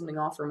dropping something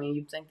off for me,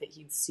 you'd think that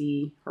he'd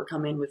see her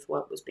come in with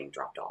what was being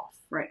dropped off.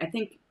 Right. I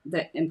think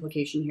the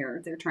implication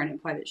here, they're trying to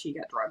imply that she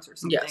got drugs or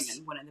something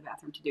and went in the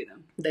bathroom to do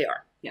them. They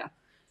are. Yeah.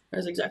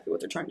 That's exactly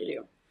what they're trying to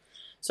do.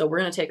 So we're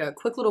going to take a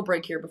quick little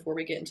break here before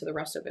we get into the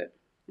rest of it.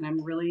 And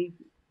I'm really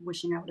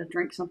wishing I would have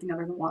drank something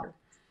other than water.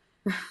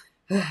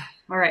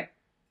 All right.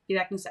 Be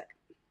back in a sec.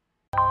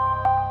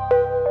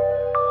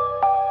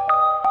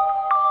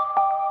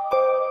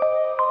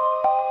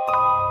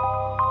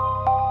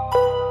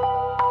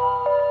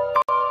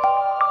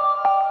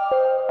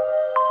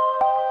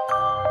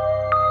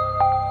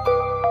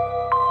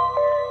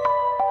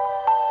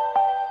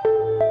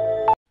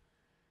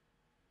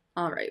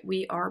 All right,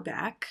 we are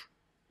back.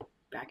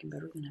 Back and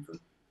better than ever.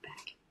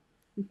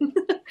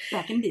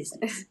 Back in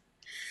business.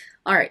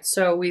 All right,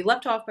 so we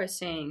left off by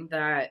saying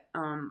that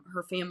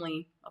her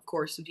family, of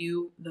course,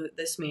 view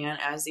this man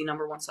as the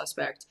number 1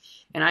 suspect.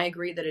 And I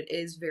agree that it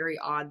is very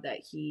odd that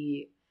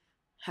he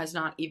has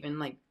not even,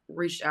 like,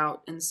 reached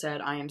out and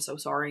said, I am so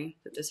sorry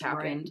that this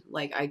happened.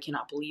 Right. Like, I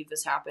cannot believe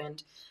this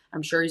happened.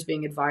 I'm sure he's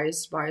being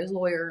advised by his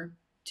lawyer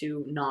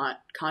to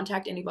not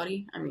contact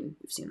anybody. I mean,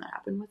 we've seen that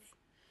happen with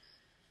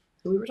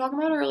who we were talking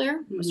about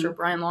earlier, Mr.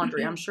 Brian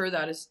Laundrie. I'm sure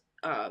that is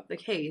the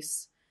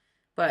case,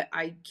 but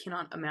I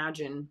cannot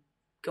imagine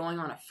going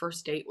on a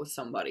first date with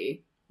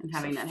somebody and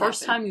having that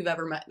first happen. time you've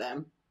ever met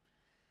them.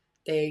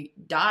 They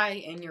die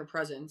in your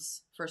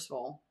presence. First of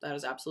all, that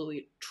is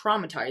absolutely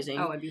traumatizing.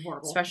 Oh, it'd be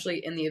horrible.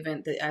 Especially in the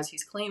event that, as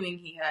he's claiming,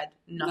 he had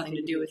nothing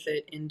to do with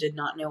it and did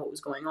not know what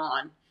was going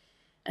on.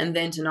 And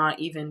then to not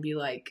even be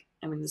like,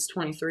 I mean, this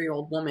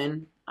 23-year-old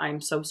woman,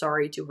 I'm so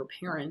sorry to her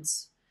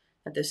parents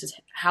that this is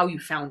how you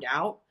found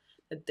out,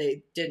 that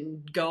they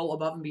didn't go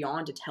above and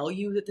beyond to tell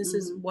you that this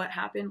is what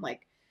happened.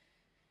 Like,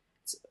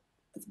 it's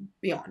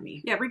beyond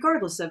me. Yeah,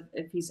 regardless of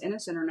if he's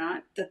innocent or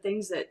not, the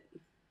things that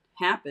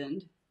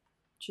happened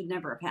should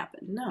never have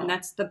happened. No. And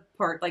that's the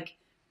part, like,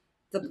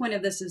 the point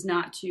of this is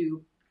not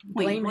to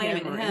blame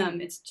him.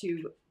 It's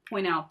to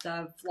point out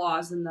the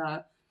flaws in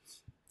the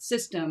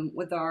system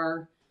with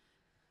our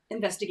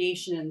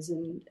investigations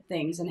and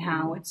things and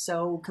how it's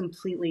so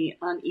completely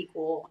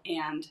unequal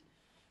and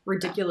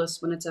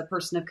ridiculous when it's a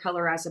person of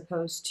color as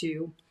opposed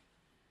to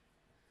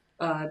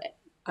a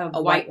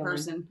white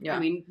person. Yeah. I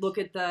mean, look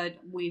at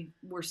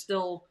we're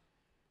still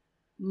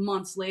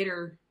months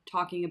later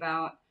talking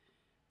about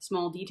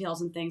small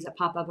details and things that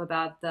pop up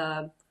about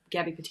the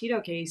Gabby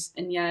Petito case,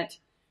 and yet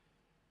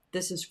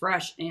this is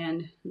fresh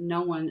and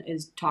no one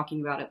is talking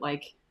about it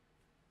like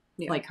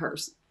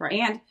hers. Right.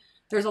 And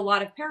there's a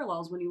lot of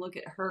parallels when you look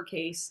at her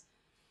case.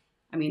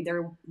 I mean, they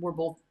were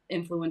both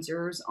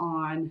influencers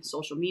on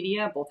social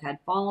media, both had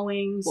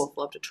followings. Both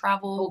love to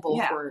travel. Both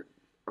were,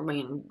 I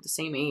mean, the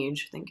same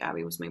age. I think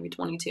Gabby was maybe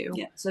 22.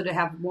 Yeah. So to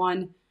have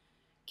one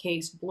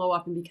case blow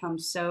up and become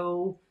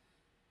so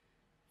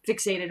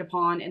fixated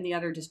upon and the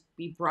other just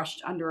be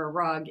brushed under a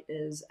rug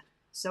is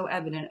so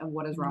evident of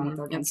what is wrong with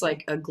our country. It's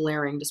like a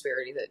glaring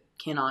disparity that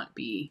cannot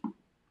be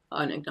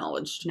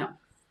unacknowledged. No.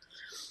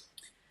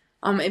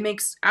 It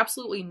makes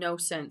absolutely no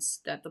sense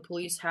that the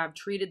police have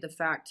treated the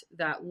fact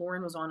that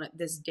Lauren was on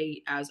this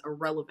date as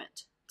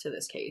irrelevant to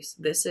this case.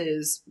 This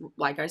is,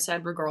 like I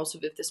said, regardless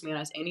of if this man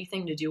has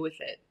anything to do with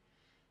it,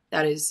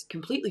 that is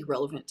completely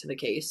relevant to the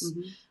case.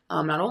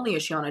 Not only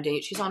is she on a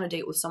date, she's on a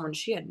date with someone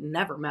she had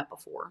never met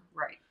before.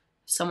 Right.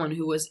 Someone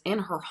who was in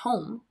her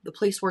home, the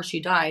place where she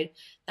died.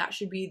 That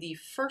should be the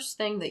first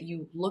thing that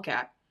you look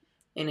at.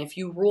 And if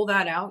you rule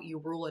that out, you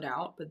rule it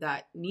out. But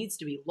that needs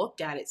to be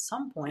looked at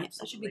some point. Absolutely.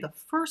 That should be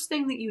the first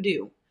thing that you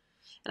do.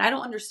 And I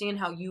don't understand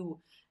how you,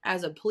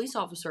 as a police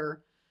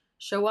officer,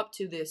 show up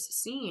to this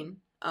scene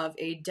of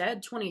a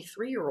dead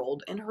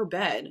 23-year-old in her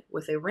bed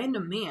with a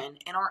random man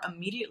and are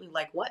immediately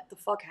like, what the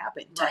fuck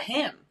happened to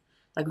him?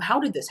 Like, how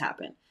did this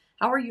happen?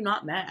 How are you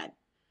not mad?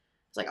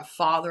 It's like a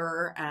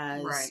father,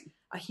 as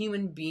a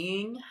human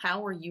being.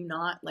 How are you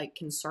not, like,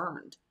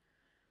 concerned?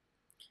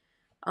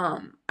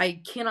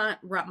 I cannot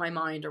wrap my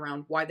mind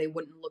around why they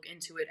wouldn't look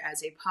into it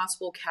as a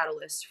possible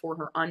catalyst for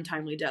her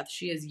untimely death.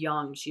 She is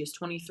young. She is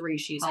 23.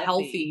 She is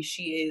healthy.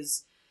 She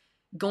is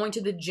going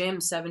to the gym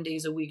 7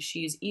 days a week.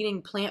 She's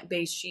eating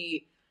plant-based.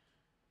 She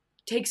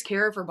takes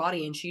care of her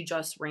body, and she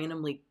just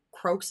randomly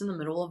croaks in the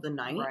middle of the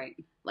night. Right.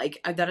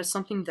 Like, that is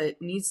something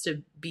that needs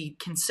to be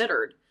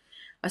considered.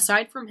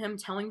 Aside from him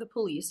telling the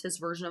police his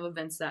version of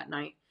events that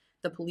night,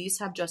 the police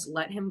have just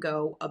let him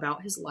go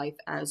about his life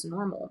as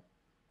normal.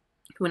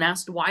 When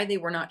asked why they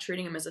were not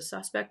treating him as a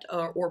suspect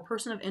or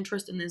person of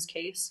interest in this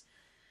case,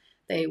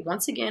 they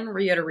once again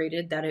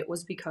reiterated that it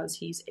was because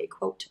he's a,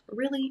 quote,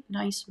 really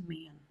nice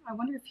man. I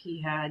wonder if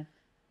he had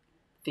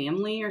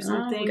family or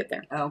something. We'll get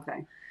there. Oh,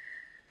 okay.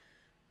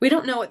 We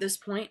don't know at this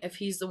point if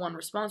he's the one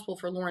responsible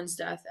for Lauren's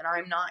death, and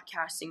I'm not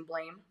casting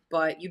blame,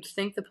 but you'd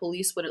think the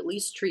police would at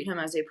least treat him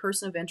as a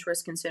person of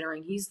interest,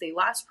 considering he's the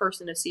last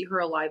person to see her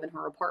alive in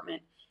her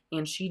apartment,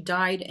 and she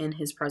died in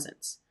his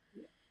presence.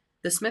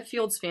 The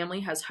Smithfields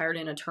family has hired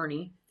an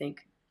attorney,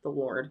 thank the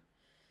Lord,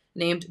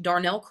 named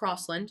Darnell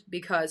Crossland,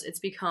 because it's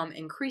become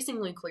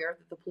increasingly clear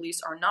that the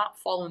police are not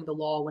following the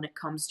law when it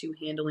comes to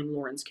handling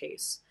Lauren's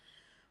case.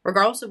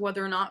 Regardless of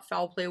whether or not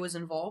foul play was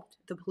involved,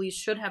 the police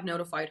should have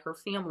notified her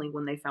family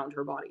when they found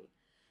her body.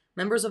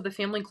 Members of the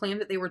family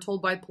claimed that they were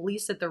told by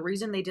police that the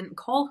reason they didn't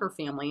call her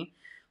family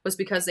was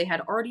because they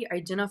had already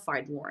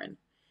identified Lauren.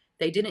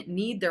 They didn't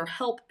need their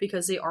help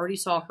because they already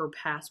saw her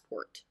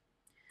passport.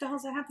 What the hell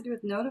does that have to do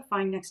with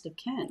notifying next of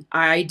kin?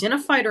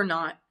 Identified or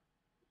not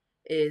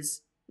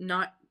is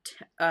not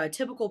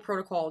typical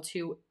protocol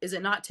to, is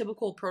it not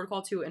typical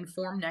protocol to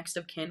inform next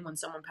of kin when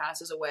someone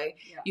passes away?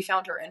 Yeah. You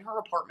found her in her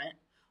apartment.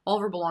 All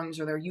of her belongings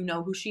are there. You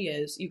know who she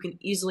is. You can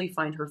easily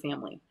find her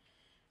family.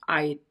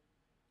 I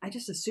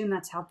just assume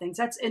that's how things.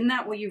 Isn't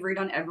that what you read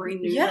on every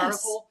news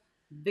article?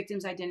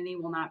 Victim's identity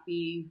will not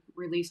be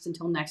released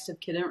until next of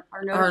kin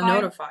are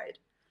notified.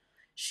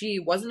 She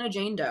wasn't a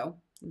Jane Doe.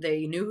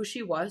 They knew who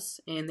she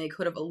was, and they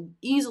could have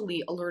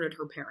easily alerted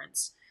her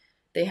parents.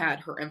 They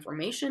had her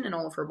information and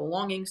all of her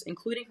belongings,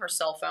 including her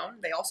cell phone.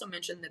 They also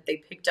mentioned that they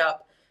picked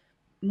up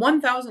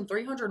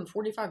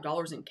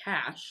 $1,345 in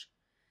cash.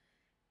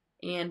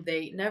 And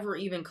they never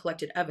even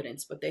collected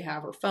evidence, but they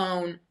have her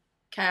phone,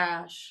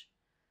 cash,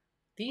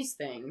 these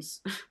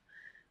things.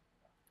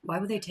 Why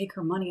would they take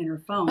her money and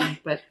her phone,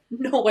 but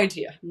no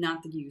idea.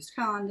 Not the used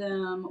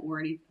condom or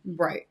anything?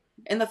 Right.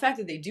 And the fact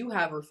that they do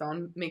have her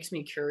phone makes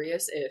me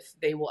curious if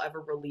they will ever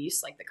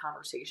release, like, the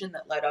conversation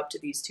that led up to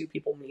these two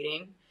people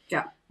meeting.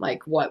 Yeah.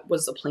 Like, what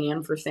was the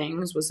plan for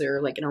things? Was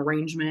there, like, an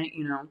arrangement,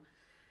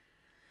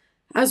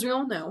 As we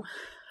all know,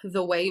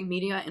 the way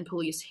media and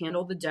police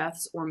handle the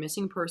deaths or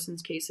missing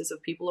persons cases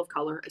of people of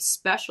color,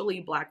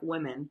 especially Black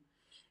women,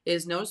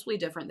 is noticeably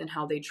different than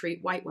how they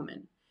treat white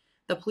women.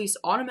 The police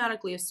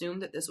automatically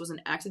assumed that this was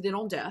an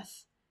accidental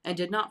death and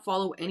did not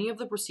follow any of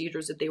the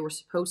procedures that they were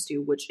supposed to,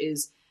 which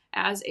is,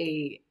 as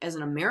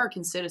an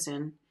American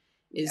citizen,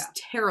 is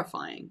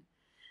terrifying.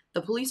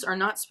 The police are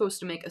not supposed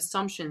to make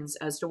assumptions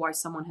as to why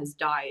someone has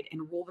died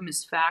and rule them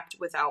as fact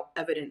without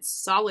evidence,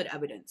 solid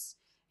evidence,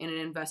 in an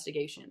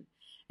investigation.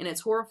 And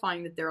it's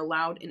horrifying that they're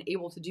allowed and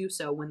able to do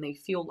so when they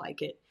feel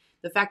like it.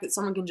 The fact that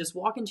someone can just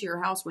walk into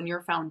your house when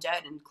you're found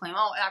dead and claim,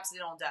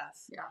 accidental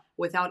death,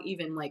 without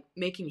even, like,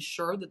 making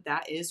sure that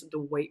that is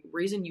the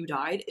reason you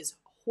died is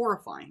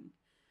horrifying.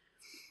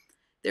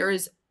 There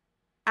is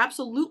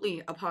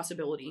absolutely a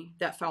possibility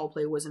that foul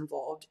play was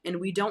involved,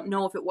 and we don't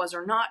know if it was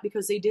or not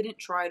because they didn't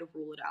try to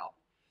rule it out.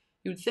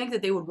 You'd think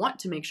that they would want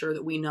to make sure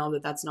that we know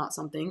that that's not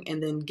something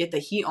and then get the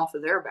heat off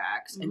of their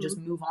backs and just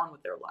move on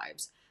with their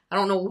lives. I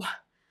don't know why.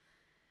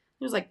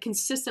 It was like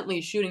consistently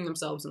shooting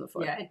themselves in the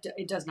foot. Yeah,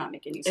 it does not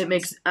make any sense. It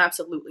makes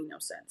absolutely no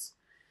sense.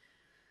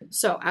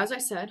 So, as I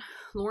said,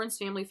 Lauren's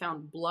family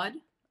found blood,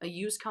 a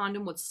used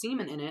condom with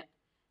semen in it,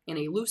 and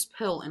a loose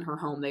pill in her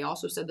home. They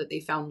also said that they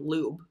found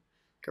lube,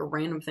 like a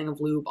random thing of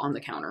lube on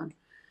the counter.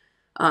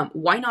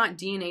 Why not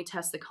DNA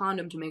test the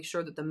condom to make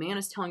sure that the man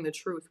is telling the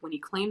truth when he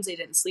claims they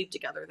didn't sleep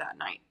together that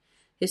night?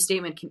 His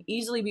statement can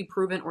easily be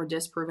proven or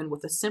disproven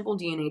with a simple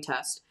DNA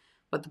test,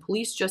 but the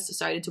police just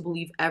decided to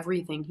believe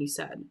everything he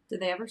said. Did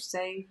they ever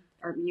say,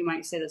 or you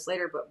might say this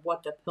later, but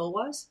what the pill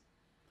was?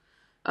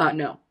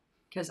 No.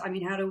 Because,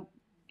 how do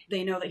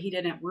they know that he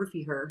didn't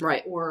roofie her?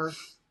 Right. Or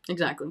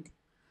exactly.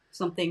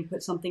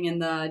 Put something in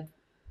the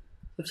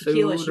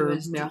tequila she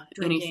was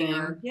drinking.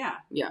 Anything.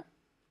 Yeah.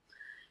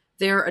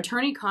 Their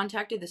attorney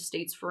contacted the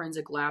state's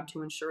forensic lab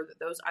to ensure that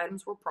those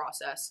items were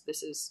processed.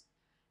 This is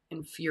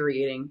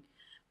infuriating.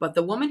 But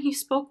the woman he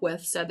spoke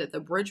with said that the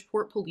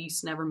Bridgeport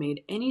police never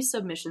made any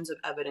submissions of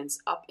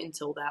evidence up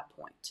until that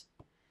point.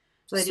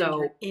 So they didn't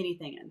turn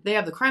anything in. They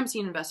have the crime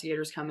scene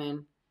investigators come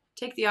in,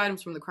 take the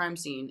items from the crime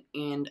scene,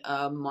 and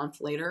a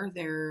month later,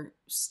 they're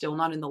still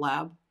not in the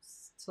lab.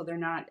 So they're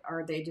not,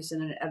 are they just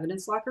in an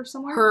evidence locker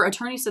somewhere? Her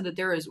attorney said that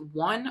there is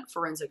one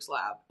forensics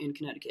lab in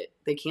Connecticut.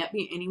 They can't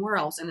be anywhere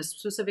else in a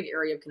specific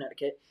area of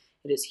Connecticut.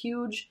 It is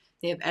huge.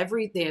 They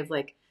have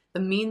like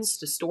the means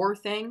to store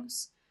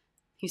things.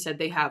 He said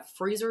they have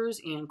freezers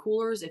and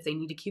coolers if they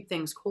need to keep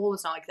things cold.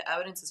 It's not like the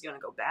evidence is going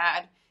to go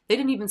bad. They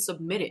didn't even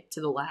submit it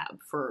to the lab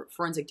for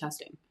forensic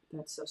testing.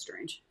 That's so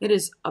strange. It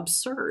is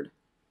absurd.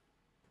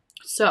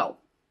 So,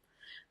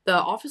 the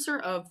officer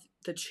of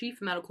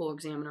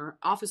the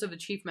Office of the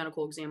Chief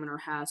Medical Examiner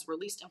has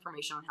released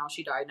information on how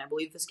she died, and I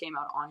believe this came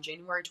out on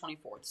January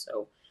 24th,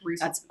 so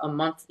that's a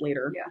month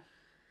later. Yeah.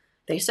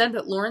 They said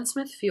that Lauren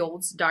Smith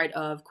Fields died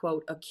of,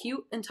 quote,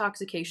 acute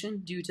intoxication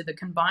due to the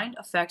combined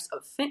effects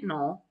of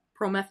fentanyl,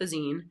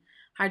 promethazine,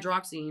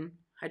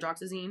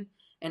 hydroxyzine,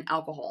 and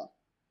alcohol.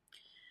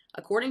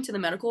 According to the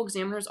medical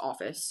examiner's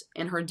office,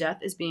 and her death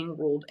is being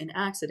ruled an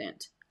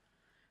accident.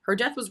 Her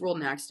death was ruled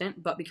an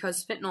accident, but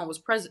because fentanyl was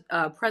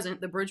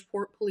present, the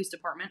Bridgeport Police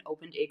Department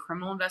opened a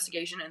criminal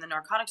investigation in the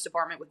Narcotics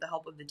Department with the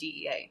help of the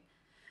DEA.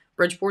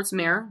 Bridgeport's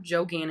mayor,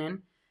 Joe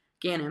Ganim,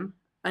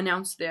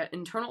 announced that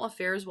Internal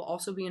Affairs will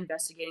also be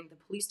investigating the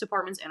police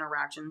department's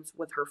interactions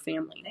with her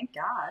family. Thank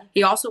God.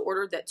 He also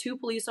ordered that 2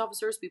 police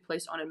officers be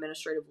placed on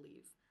administrative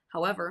leave.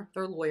 However,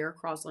 their lawyer,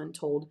 Crosland,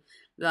 told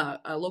the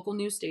local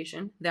news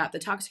station that the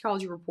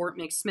toxicology report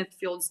makes Smith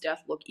Fields'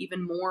 death look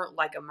even more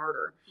like a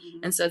murder,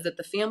 and says that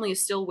the family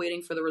is still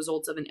waiting for the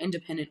results of an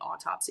independent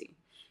autopsy.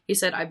 He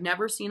said, I've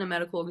never seen a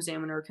medical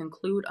examiner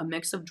conclude a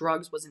mix of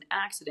drugs was an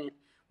accident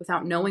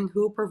without knowing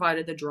who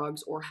provided the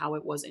drugs or how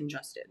it was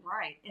ingested.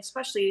 Right.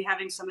 Especially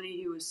having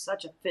somebody who is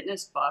such a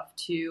fitness buff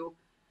to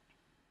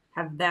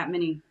have that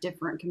many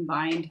different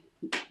combined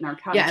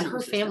narcotics. Yeah, and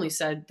her family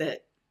said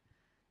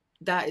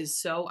that is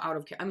so out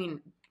of... I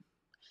mean,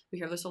 we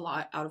hear this a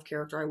lot, out of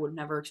character. I would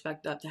never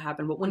expect that to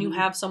happen. But when you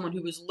have someone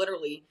who is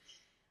literally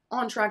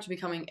on track to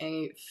becoming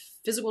a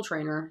physical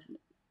trainer,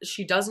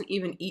 she doesn't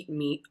even eat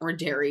meat or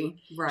dairy.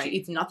 Right. She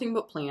eats nothing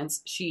but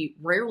plants. She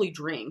rarely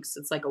drinks.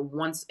 It's like a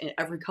once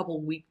every couple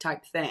week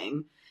type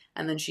thing.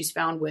 And then she's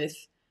found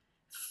with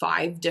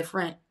 5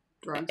 different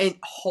drugs and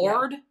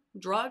hard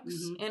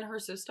drugs in her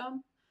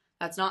system.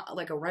 That's not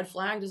like a red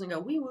flag. Doesn't go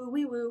wee woo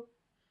wee woo.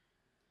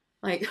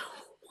 Like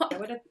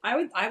what?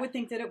 I would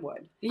think that it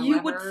would. You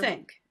However, would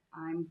think.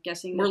 I'm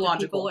guessing We're that the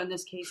logical. people in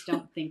this case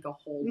don't think a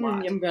whole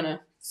lot. I'm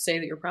gonna say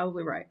that you're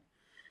probably right.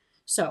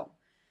 So,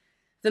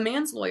 the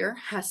man's lawyer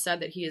has said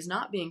that he is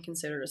not being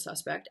considered a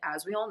suspect,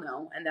 as we all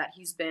know, and that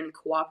he's been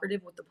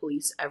cooperative with the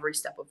police every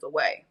step of the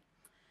way.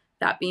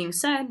 That being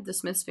said, the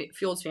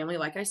Smith-Fields family,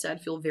 like I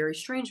said, feel very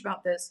strange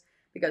about this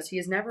because he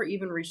has never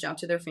even reached out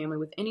to their family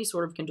with any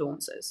sort of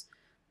condolences.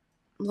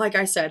 Like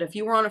I said, if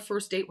you were on a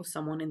first date with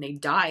someone and they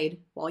died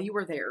while you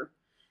were there,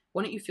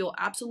 wouldn't you feel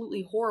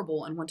absolutely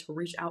horrible and want to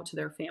reach out to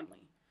their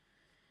family?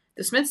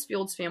 The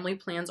Smith-Fields family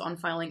plans on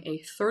filing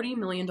a $30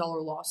 million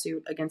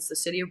lawsuit against the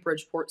city of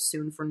Bridgeport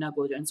soon for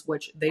negligence,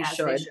 which they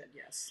should.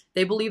 Yes.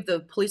 They believe the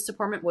police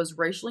department was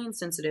racially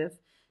insensitive,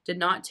 did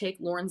not take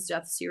Lauren's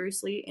death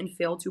seriously, and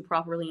failed to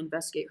properly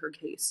investigate her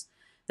case.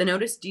 The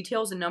notice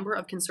details a number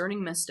of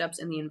concerning missteps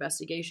in the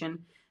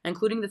investigation,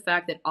 including the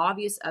fact that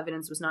obvious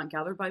evidence was not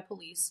gathered by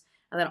police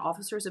and that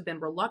officers have been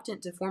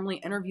reluctant to formally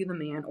interview the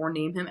man or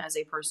name him as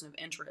a person of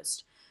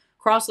interest.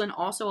 Crosland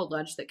also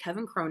alleged that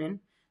Kevin Cronin,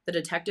 the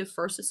detective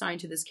first assigned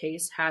to this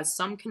case, has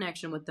some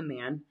connection with the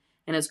man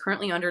and is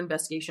currently under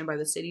investigation by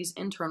the city's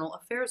Internal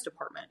Affairs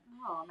Department.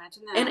 Oh,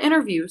 imagine that. In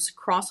interviews,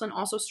 Crosland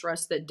also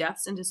stressed that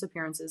deaths and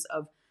disappearances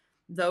of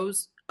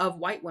those of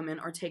white women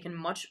are taken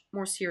much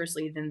more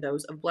seriously than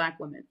those of black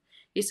women.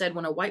 He said,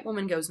 when a white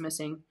woman goes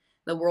missing,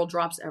 the world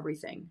drops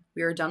everything.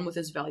 We are done with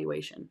this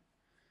valuation.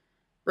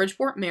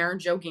 Bridgeport Mayor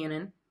Joe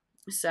Gannon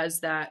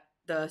says that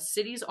the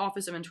city's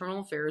Office of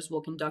Internal Affairs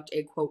will conduct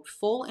a, quote,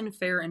 full and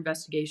fair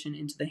investigation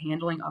into the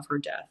handling of her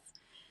death.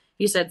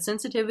 He said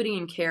sensitivity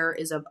and care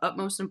is of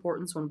utmost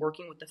importance when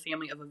working with the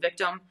family of a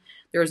victim.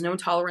 There is no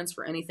tolerance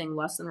for anything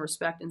less than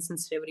respect and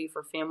sensitivity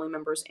for family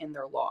members and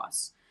their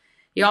loss.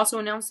 He also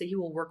announced that he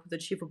will work with the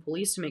chief of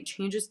police to make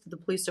changes to the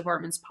police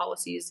department's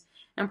policies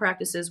and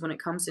practices when it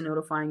comes to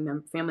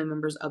notifying family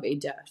members of a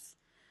death.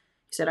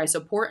 He said, I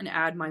support and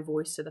add my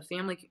voice to the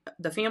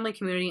family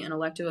community and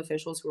elected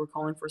officials who are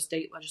calling for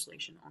state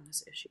legislation on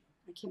this issue.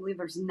 I can't believe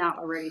there's not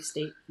already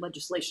state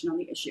legislation on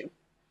the issue.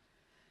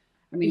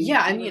 I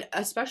mean,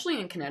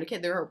 especially in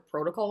Connecticut, there are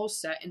protocols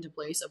set into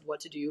place of what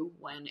to do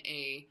when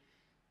a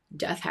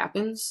death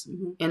happens.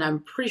 And I'm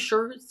pretty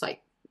sure it's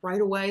like right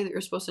away that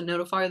you're supposed to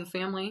notify the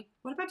family.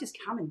 What about just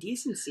common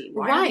decency?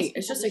 Right.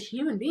 It's just a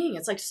human being.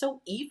 It's like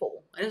so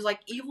evil. It is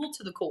like evil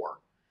to the core.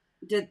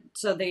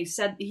 So they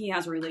said he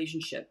has a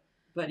relationship,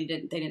 but they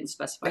didn't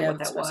specify what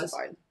that was.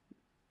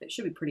 It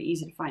should be pretty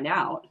easy to find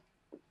out.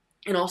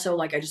 And also,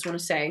 like, I want to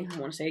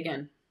say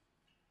again,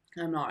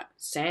 I'm not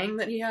saying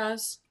that he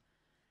has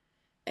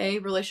a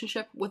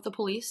relationship with the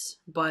police,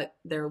 but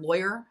their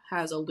lawyer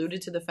has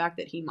alluded to the fact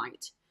that he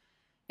might.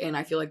 And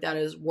I feel like that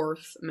is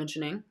worth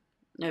mentioning.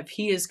 If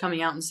he is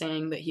coming out and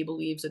saying that he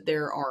believes that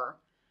there are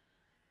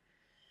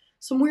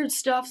some weird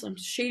stuff, some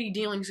shady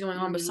dealings going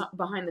on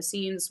behind the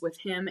scenes with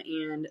him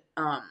and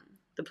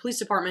the police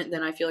department,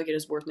 then I feel like it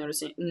is worth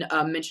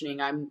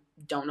mentioning. I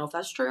don't know if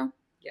that's true.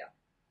 Yeah.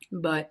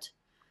 But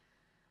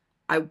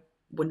I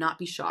would not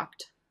be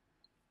shocked,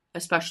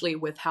 especially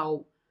with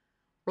how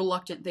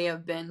reluctant they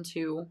have been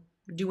to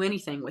do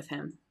anything with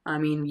him. I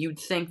mean, you'd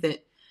think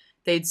that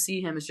they'd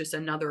see him as just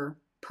another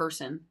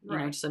person,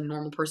 just a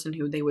normal person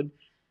who they would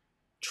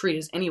treat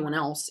as anyone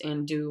else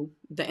and do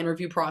the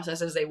interview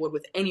process as they would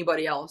with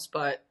anybody else.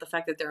 But the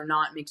fact that they're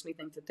not makes me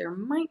think that there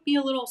might be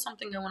a little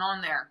something going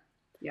on there.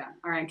 Yeah.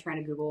 All right. I'm trying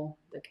to Google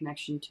the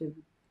connection to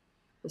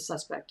the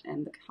suspect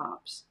and the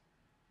cops.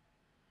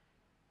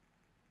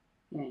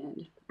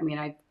 And I mean,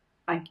 I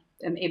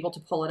am able to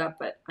pull it up,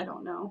 but I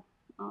don't know.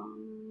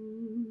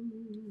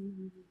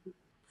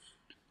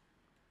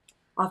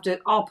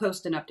 I'll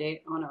post an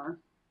update on our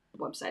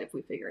website if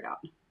we figure it out.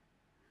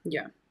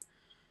 Yeah.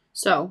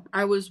 So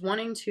I was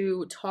wanting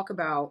to talk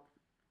about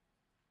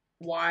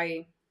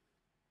why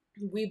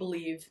we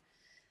believe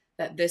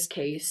that this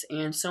case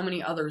and so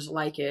many others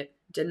like it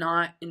did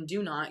not and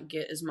do not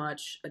get as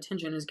much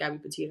attention as Gabby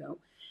Petito.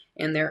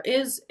 And there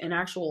is an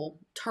actual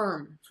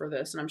term for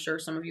this, and I'm sure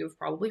some of you have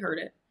probably heard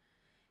it.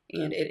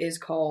 And it is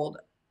called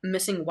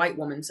missing white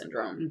woman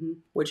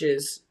syndrome, which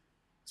is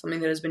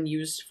something that has been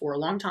used for a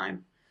long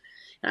time.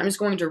 And I'm just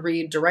going to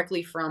read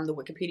directly from the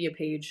Wikipedia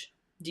page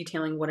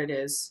detailing what it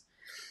is.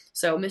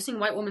 So, missing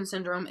white woman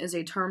syndrome is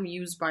a term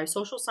used by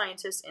social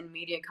scientists and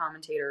media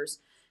commentators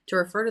to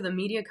refer to the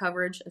media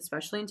coverage,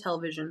 especially in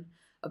television,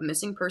 of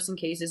missing person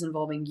cases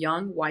involving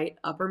young, white,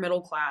 upper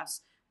middle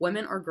class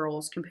women or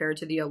girls compared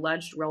to the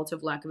alleged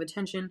relative lack of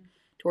attention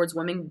towards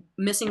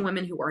missing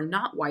women who are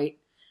not white,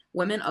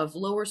 women of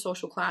lower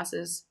social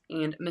classes,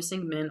 and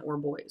missing men or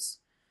boys.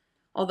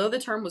 Although the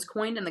term was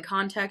coined in the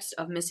context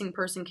of missing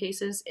person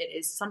cases, it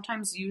is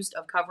sometimes used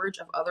of coverage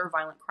of other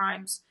violent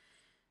crimes.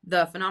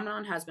 The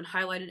phenomenon has been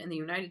highlighted in the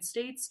United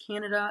States,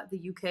 Canada,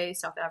 the UK,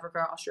 South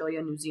Africa,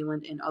 Australia, New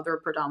Zealand, and other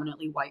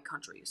predominantly white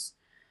countries.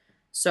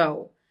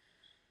 So,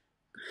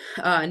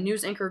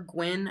 news anchor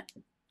Gwen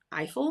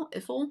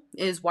Ifill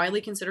is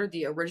widely considered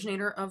the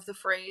originator of the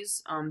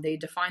phrase. They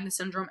define the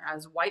syndrome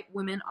as white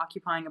women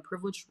occupying a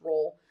privileged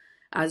role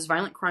as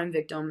violent crime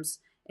victims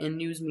in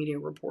news media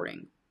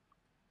reporting.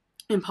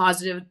 And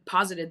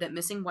posited that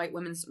missing white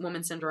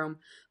woman syndrome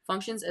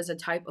functions as a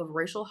type of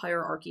racial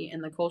hierarchy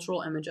in the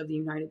cultural image of the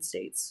United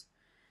States,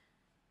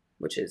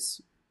 which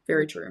is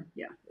very true.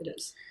 Yeah, it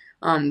is.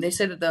 They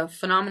say that the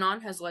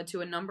phenomenon has led to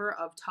a number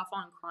of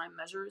tough-on-crime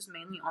measures,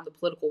 mainly on the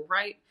political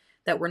right,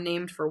 that were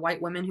named for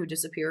white women who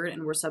disappeared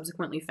and were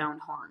subsequently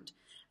found harmed.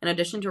 In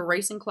addition to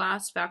race and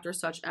class,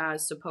 factors such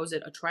as supposed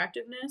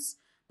attractiveness,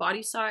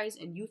 body size,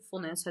 and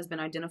youthfulness has been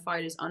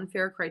identified as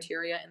unfair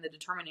criteria in the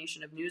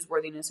determination of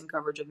newsworthiness and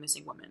coverage of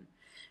missing women.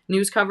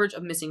 News coverage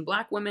of missing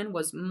black women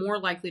was more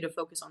likely to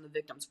focus on the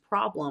victim's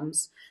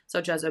problems,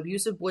 such as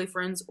abusive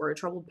boyfriends or a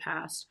troubled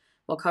past,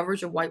 while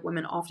coverage of white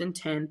women often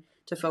tend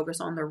to focus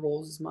on their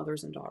roles as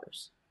mothers and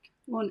daughters.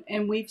 Well,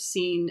 and we've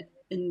seen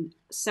in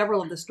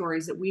several of the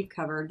stories that we've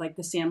covered, like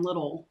the Sam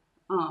Little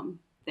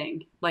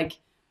thing, like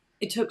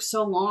it took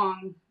so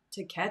long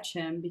to catch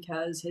him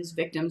because his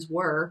victims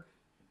were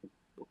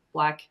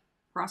black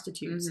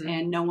prostitutes,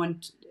 and no one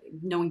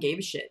gave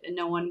a shit, and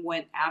no one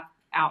went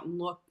out and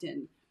looked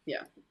and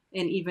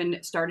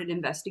even started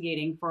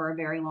investigating for a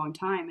very long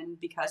time.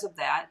 And because of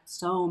that,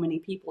 so many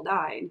people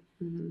died.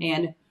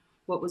 And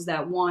what was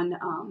that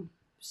one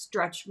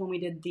stretch when we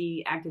did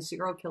the active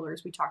serial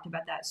killers? We talked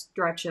about that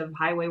stretch of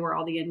highway where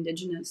all the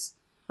indigenous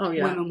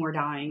women were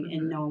dying,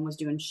 and no one was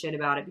doing shit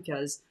about it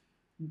because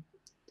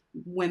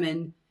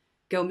women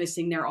go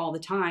missing there all the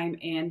time,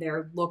 and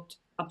they're looked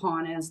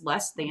upon as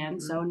less than,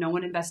 so no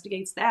one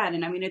investigates that.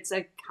 And I mean, it's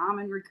a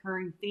common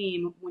recurring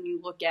theme when you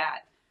look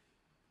at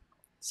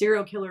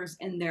serial killers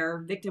and their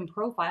victim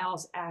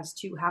profiles as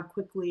to how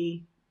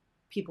quickly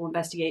people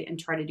investigate and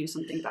try to do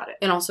something about it.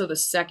 And also the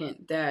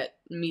second that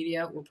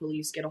media or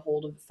police get a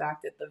hold of the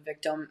fact that the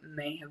victim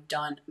may have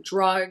done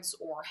drugs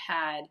or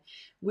had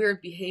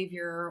weird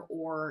behavior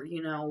or,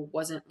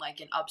 wasn't like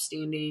an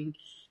upstanding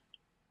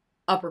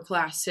upper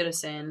class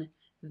citizen,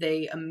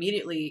 they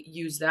immediately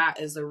use that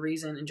as the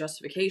reason and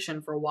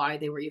justification for why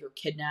they were either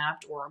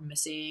kidnapped or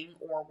missing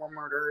or were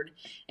murdered,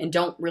 and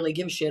don't really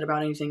give a shit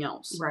about anything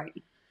else.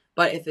 Right.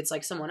 But if it's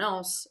like someone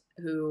else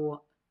who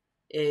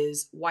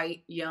is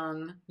white,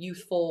 young,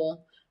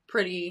 youthful,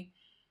 pretty,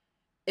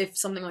 if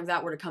something like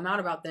that were to come out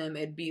about them,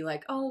 it'd be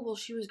like, oh, well,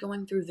 she was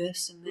going through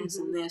this and this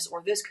and this,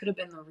 or this could have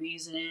been the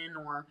reason,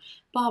 or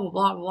blah, blah,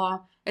 blah, blah.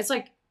 It's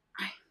like,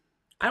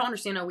 I don't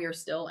understand how we're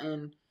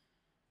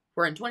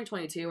in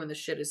 2022 and this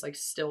shit is like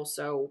still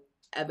so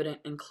evident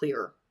and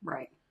clear.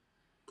 Right.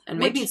 And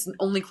maybe it's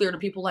only clear to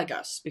people like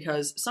us,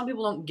 because some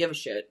people don't give a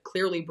shit.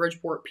 Clearly,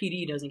 Bridgeport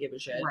PD doesn't give a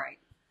shit. Right.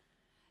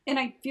 And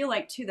I feel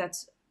like, too,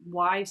 that's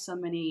why so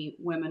many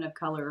women of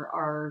color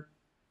are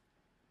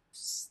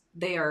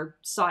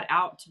sought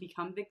out to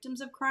become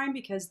victims of crime,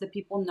 because the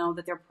people know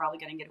that they're probably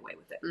going to get away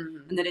with it,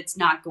 and that it's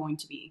not going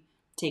to be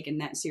taken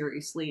that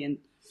seriously. And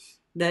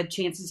the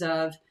chances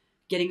of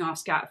getting off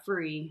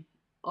scot-free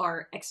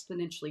are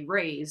exponentially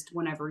raised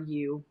whenever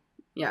you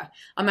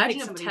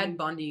imagine if Ted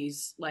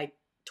Bundy's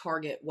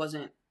target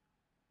wasn't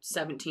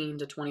 17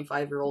 to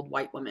 25-year-old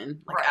white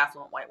women,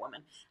 affluent white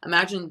women.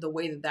 Imagine the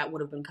way that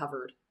would have been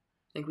covered.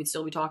 Think we'd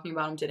still be talking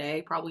about him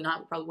today? Probably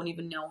not. We probably wouldn't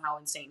even know how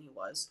insane he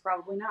was.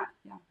 Probably not.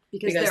 Yeah,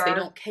 because they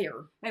don't care.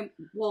 And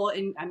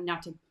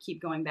not to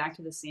keep going back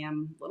to the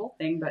Sam Little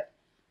thing, but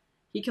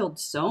He killed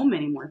so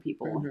many more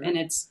people. Mm-hmm.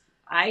 And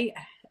I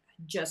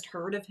just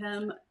heard of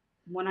him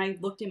when I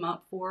looked him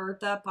up for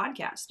the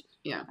podcast.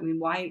 Yeah. I mean,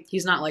 why?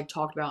 He's not like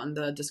talked about in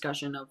the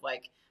discussion of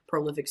like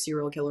prolific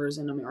serial killers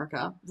in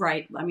America.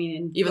 Right. I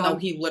mean, even though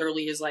he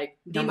literally is like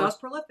the most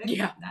prolific.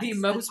 Yeah. That's the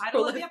most the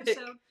title prolific. of the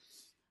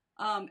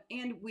episode.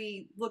 And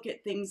we look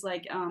at things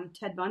like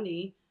Ted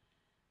Bundy.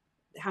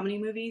 How many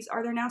movies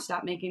are there now?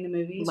 Stop making the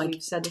movies. Like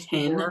We've said this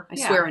 10. before. I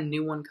swear a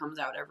new one comes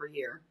out every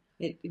year.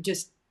 It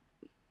just...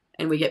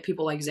 And we get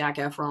people like Zac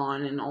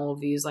Efron and all of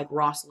these, like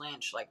Ross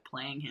Lynch, like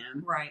playing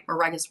him. Right.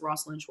 Or I guess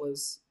Ross Lynch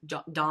was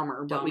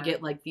Dahmer, but we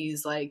get like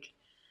these like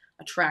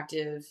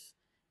attractive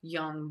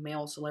young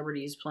male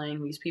celebrities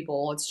playing these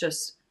people. It's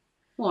just...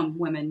 Well, and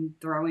women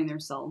throwing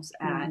themselves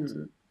at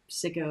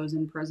sickos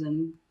in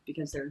prison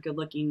because they're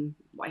good-looking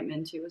white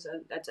men too.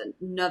 That's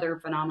another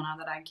phenomenon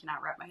that I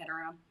cannot wrap my head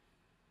around.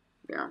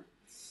 Yeah.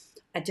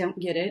 I don't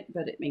get it,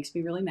 but it makes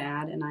me really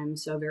mad, and I'm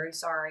so very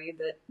sorry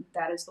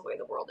that is the way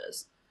the world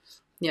is.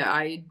 Yeah,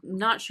 I'm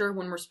not sure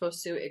when we're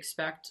supposed to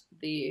expect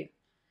the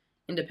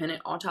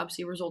independent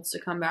autopsy results to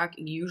come back.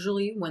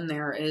 Usually when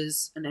there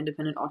is an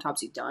independent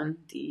autopsy done,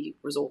 the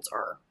results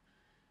are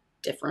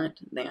different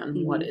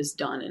than what is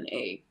done in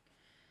a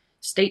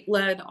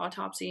state-led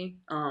autopsy.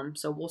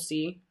 So we'll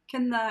see.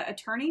 Can the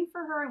attorney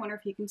for her, I wonder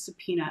if he can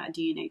subpoena a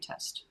DNA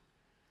test.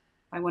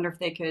 I wonder if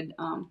they could,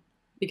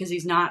 because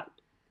he's not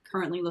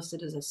currently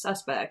listed as a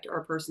suspect or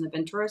a person of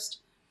interest.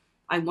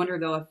 I wonder,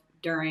 though, if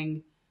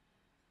during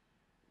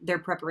their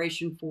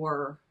preparation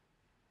for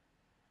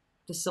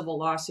the civil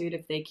lawsuit,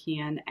 if they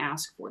can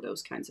ask for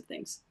those kinds of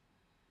things.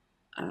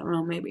 I don't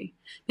know, maybe.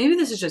 Maybe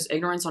this is just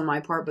ignorance on my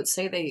part, but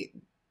say they...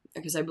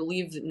 Because I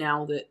believe that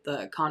now that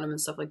the condom and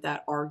stuff like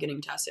that are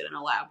getting tested in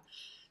a lab.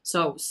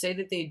 So say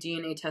that they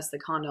DNA test the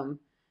condom.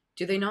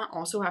 Do they not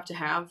also have to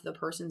have the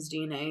person's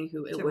DNA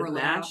who it would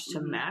match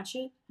to match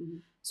it? Mm-hmm.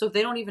 So if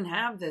they don't even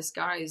have this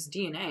guy's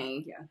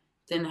DNA,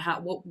 then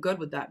what good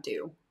would that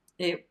do?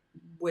 It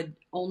would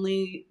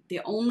only...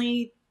 The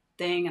only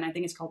thing, and I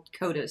think it's called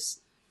CODIS,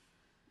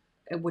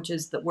 which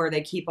is where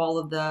they keep all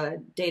of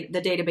the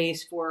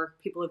database for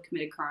people who've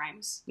committed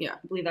crimes. Yeah,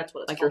 I believe that's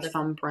what it's like called. Your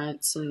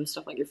thumbprints and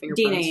stuff like your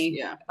fingerprints.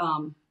 DNA,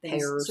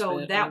 things. Hair, so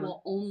spit, that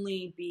will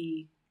only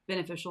be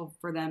beneficial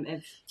for them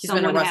if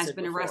someone has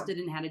been arrested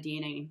and had a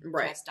DNA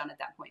test done at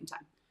that point in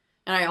time.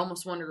 And I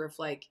almost wonder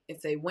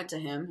if they went to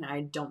him, and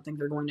I don't think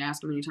they're going to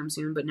ask him anytime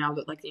soon, but now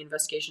that like the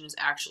investigation is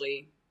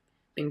actually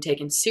being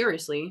taken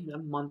seriously,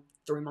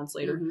 3 months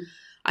later,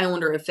 I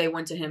wonder if they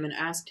went to him and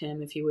asked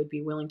him if he would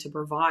be willing to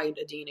provide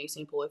a DNA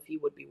sample, if he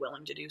would be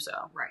willing to do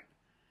so. Right.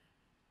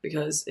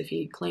 Because if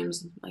he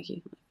claims, like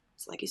he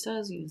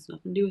says, he has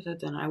nothing to do with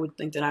it, then I would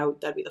think that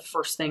that'd be the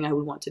first thing I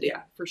would want to do.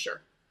 Yeah, for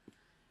sure.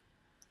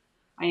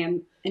 I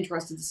am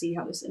interested to see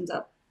how this ends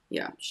up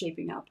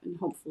shaping up, and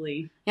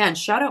hopefully... Yeah, and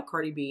shout out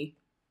Cardi B.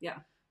 Yeah.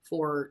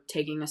 For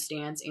taking a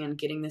stance and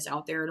getting this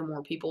out there to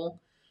more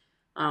people.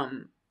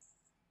 I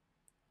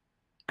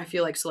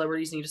feel like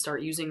celebrities need to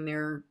start using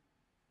their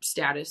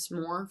status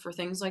more for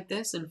things like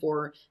this, and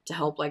to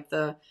help like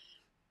the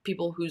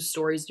people whose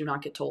stories do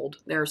not get told.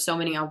 There are so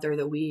many out there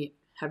that we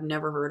have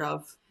never heard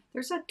of.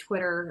 There's a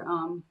Twitter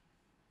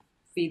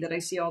feed that I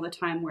see all the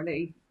time where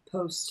they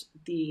post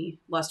the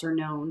lesser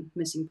known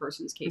missing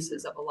persons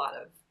cases of a lot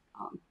of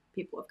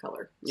people of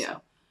color. Yeah.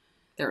 So,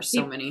 there are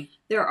so many.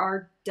 There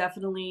are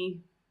definitely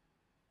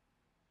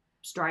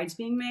strides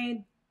being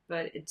made,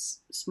 but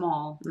it's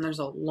small. And there's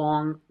a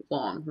long,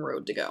 long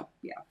road to go.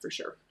 Yeah, for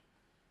sure.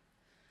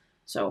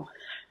 So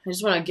I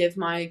just want to give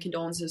my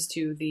condolences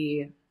to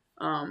the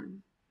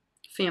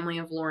family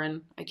of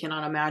Lauren. I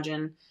cannot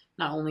imagine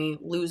not only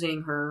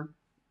losing her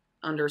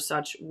under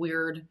such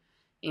weird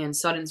and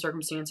sudden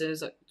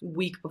circumstances a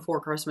week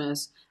before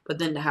Christmas, but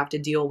then to have to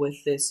deal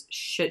with this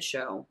shit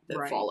show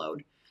that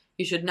followed.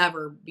 You should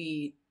never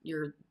be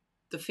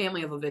the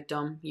family of a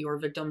victim. You are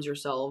victims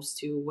yourselves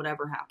to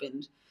whatever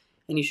happened,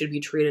 and you should be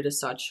treated as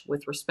such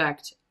with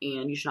respect,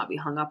 and you should not be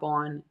hung up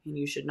on, and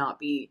you should not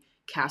be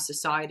cast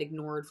aside,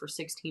 ignored for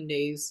 16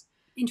 days.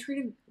 And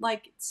treated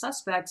like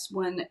suspects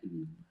when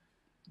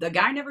the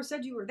guy never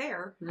said you were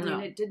there. I mean,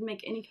 it didn't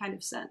make any kind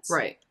of sense.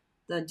 Right.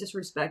 The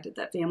disrespect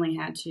that family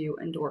had to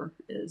endure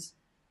is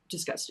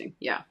disgusting.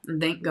 Yeah.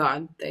 And thank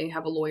God they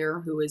have a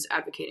lawyer who is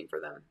advocating for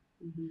them.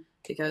 Mm-hmm.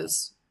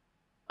 Because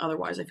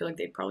otherwise I feel like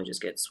they'd probably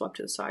just get swept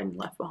to the side and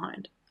left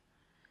behind.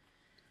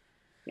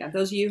 Yeah,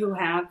 those of you who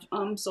have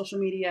social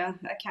media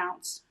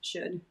accounts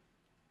should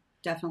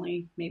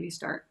definitely maybe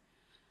start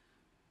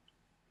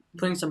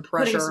putting some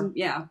pressure.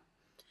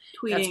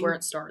 Tweeting. That's where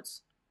it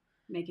starts.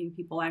 Making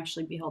people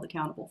actually be held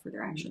accountable for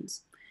their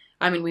actions.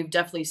 I mean, we've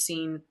definitely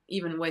seen,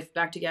 even with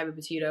back to Gabby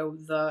Petito,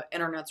 the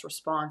internet's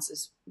response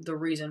is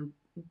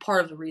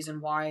part of the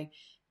reason why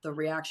the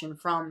reaction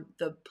from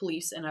the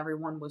police and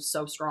everyone was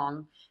so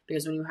strong.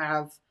 Because when you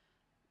have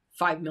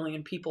 5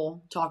 million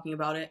people talking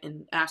about it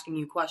and asking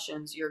you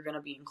questions, you're going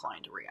to be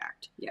inclined to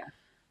react. Yeah.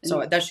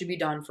 So that should be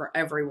done for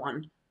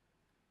everyone.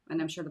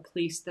 And I'm sure the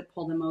police that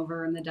pulled him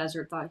over in the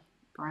desert thought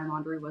Brian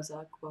Laundrie was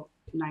a, quote,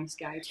 nice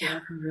guy, too. Yeah,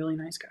 really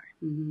nice guy.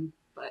 Mm-hmm.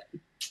 but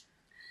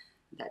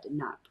that did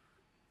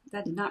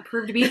not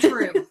prove to be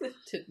true.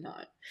 Did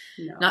not.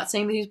 No. Not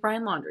saying that he's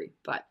Brian Laundrie,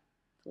 but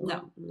No.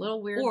 a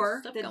little weird Or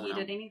stuff that going he on.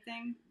 did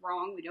anything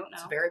wrong. We don't know.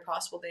 It's very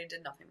possible they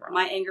did nothing wrong.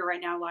 My anger right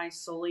now lies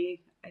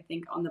solely, I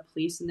think, on the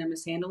police and their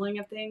mishandling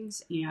of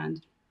things,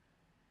 and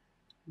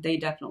they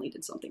definitely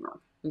did something wrong.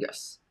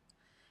 Yes.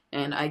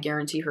 And I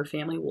guarantee her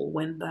family will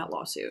win that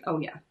lawsuit. Oh,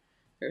 yeah.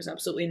 There's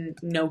absolutely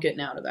no getting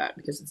out of that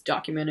because it's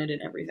documented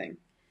and everything.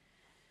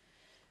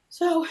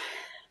 So,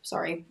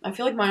 sorry. I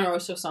feel like mine are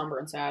so somber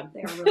and sad.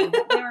 They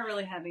are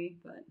really heavy,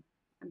 but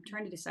I'm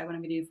trying to decide what I'm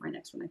going to do for my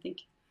next one. I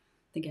think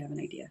I have an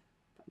idea.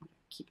 But I'm going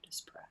to keep it a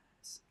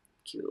surprise.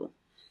 Cool.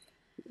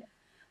 Yeah.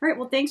 All right.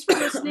 Well, thanks for Oh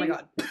listening. my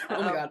god.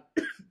 Oh my god.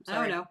 Sorry.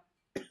 I don't know.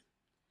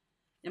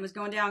 Emma's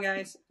going down,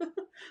 guys.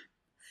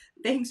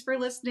 Thanks for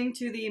listening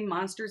to the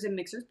Monsters and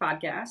Mixers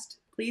podcast.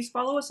 Please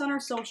follow us on our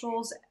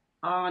socials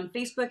on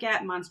Facebook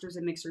at Monsters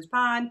and Mixers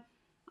Pod,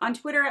 on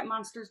Twitter at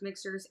Monsters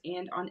Mixers,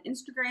 and on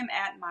Instagram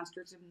at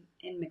Monsters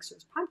and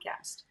Mixers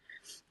Podcast.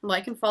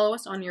 Like and follow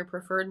us on your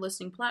preferred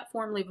listening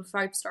platform, leave a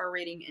 5-star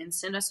rating, and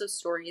send us those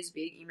stories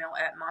via email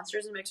at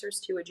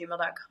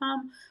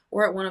monstersandmixers2@gmail.com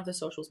or at one of the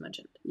socials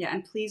mentioned. Yeah,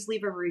 and please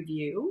leave a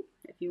review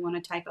if you want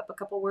to type up a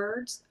couple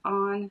words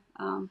on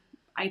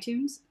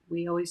iTunes.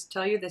 We always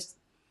tell you this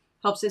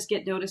helps us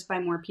get noticed by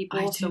more people.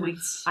 iTunes.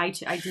 So I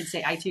did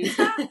say iTunes.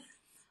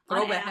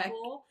 Throwback.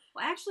 Apple.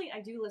 Well, actually,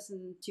 I do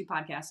listen to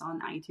podcasts on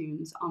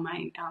iTunes on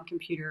my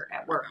computer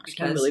at work. I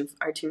can't believe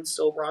iTunes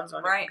still runs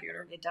on your Right,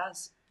 computer. it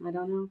does. I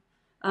don't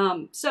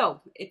know.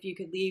 So if you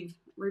could leave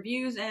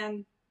reviews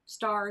and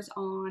stars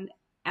on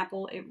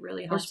Apple, it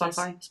really Or helps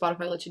Spotify. us.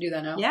 Spotify lets you do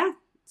that now. Yeah,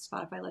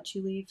 Spotify lets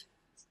you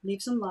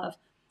leave some love.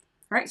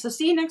 All right, so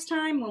see you next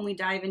time when we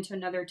dive into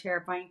another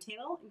terrifying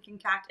tale and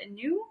concoct a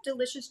new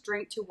delicious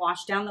drink to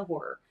wash down the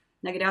horror.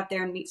 Now get out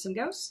there and meet some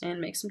ghosts. And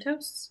make some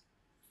toasts.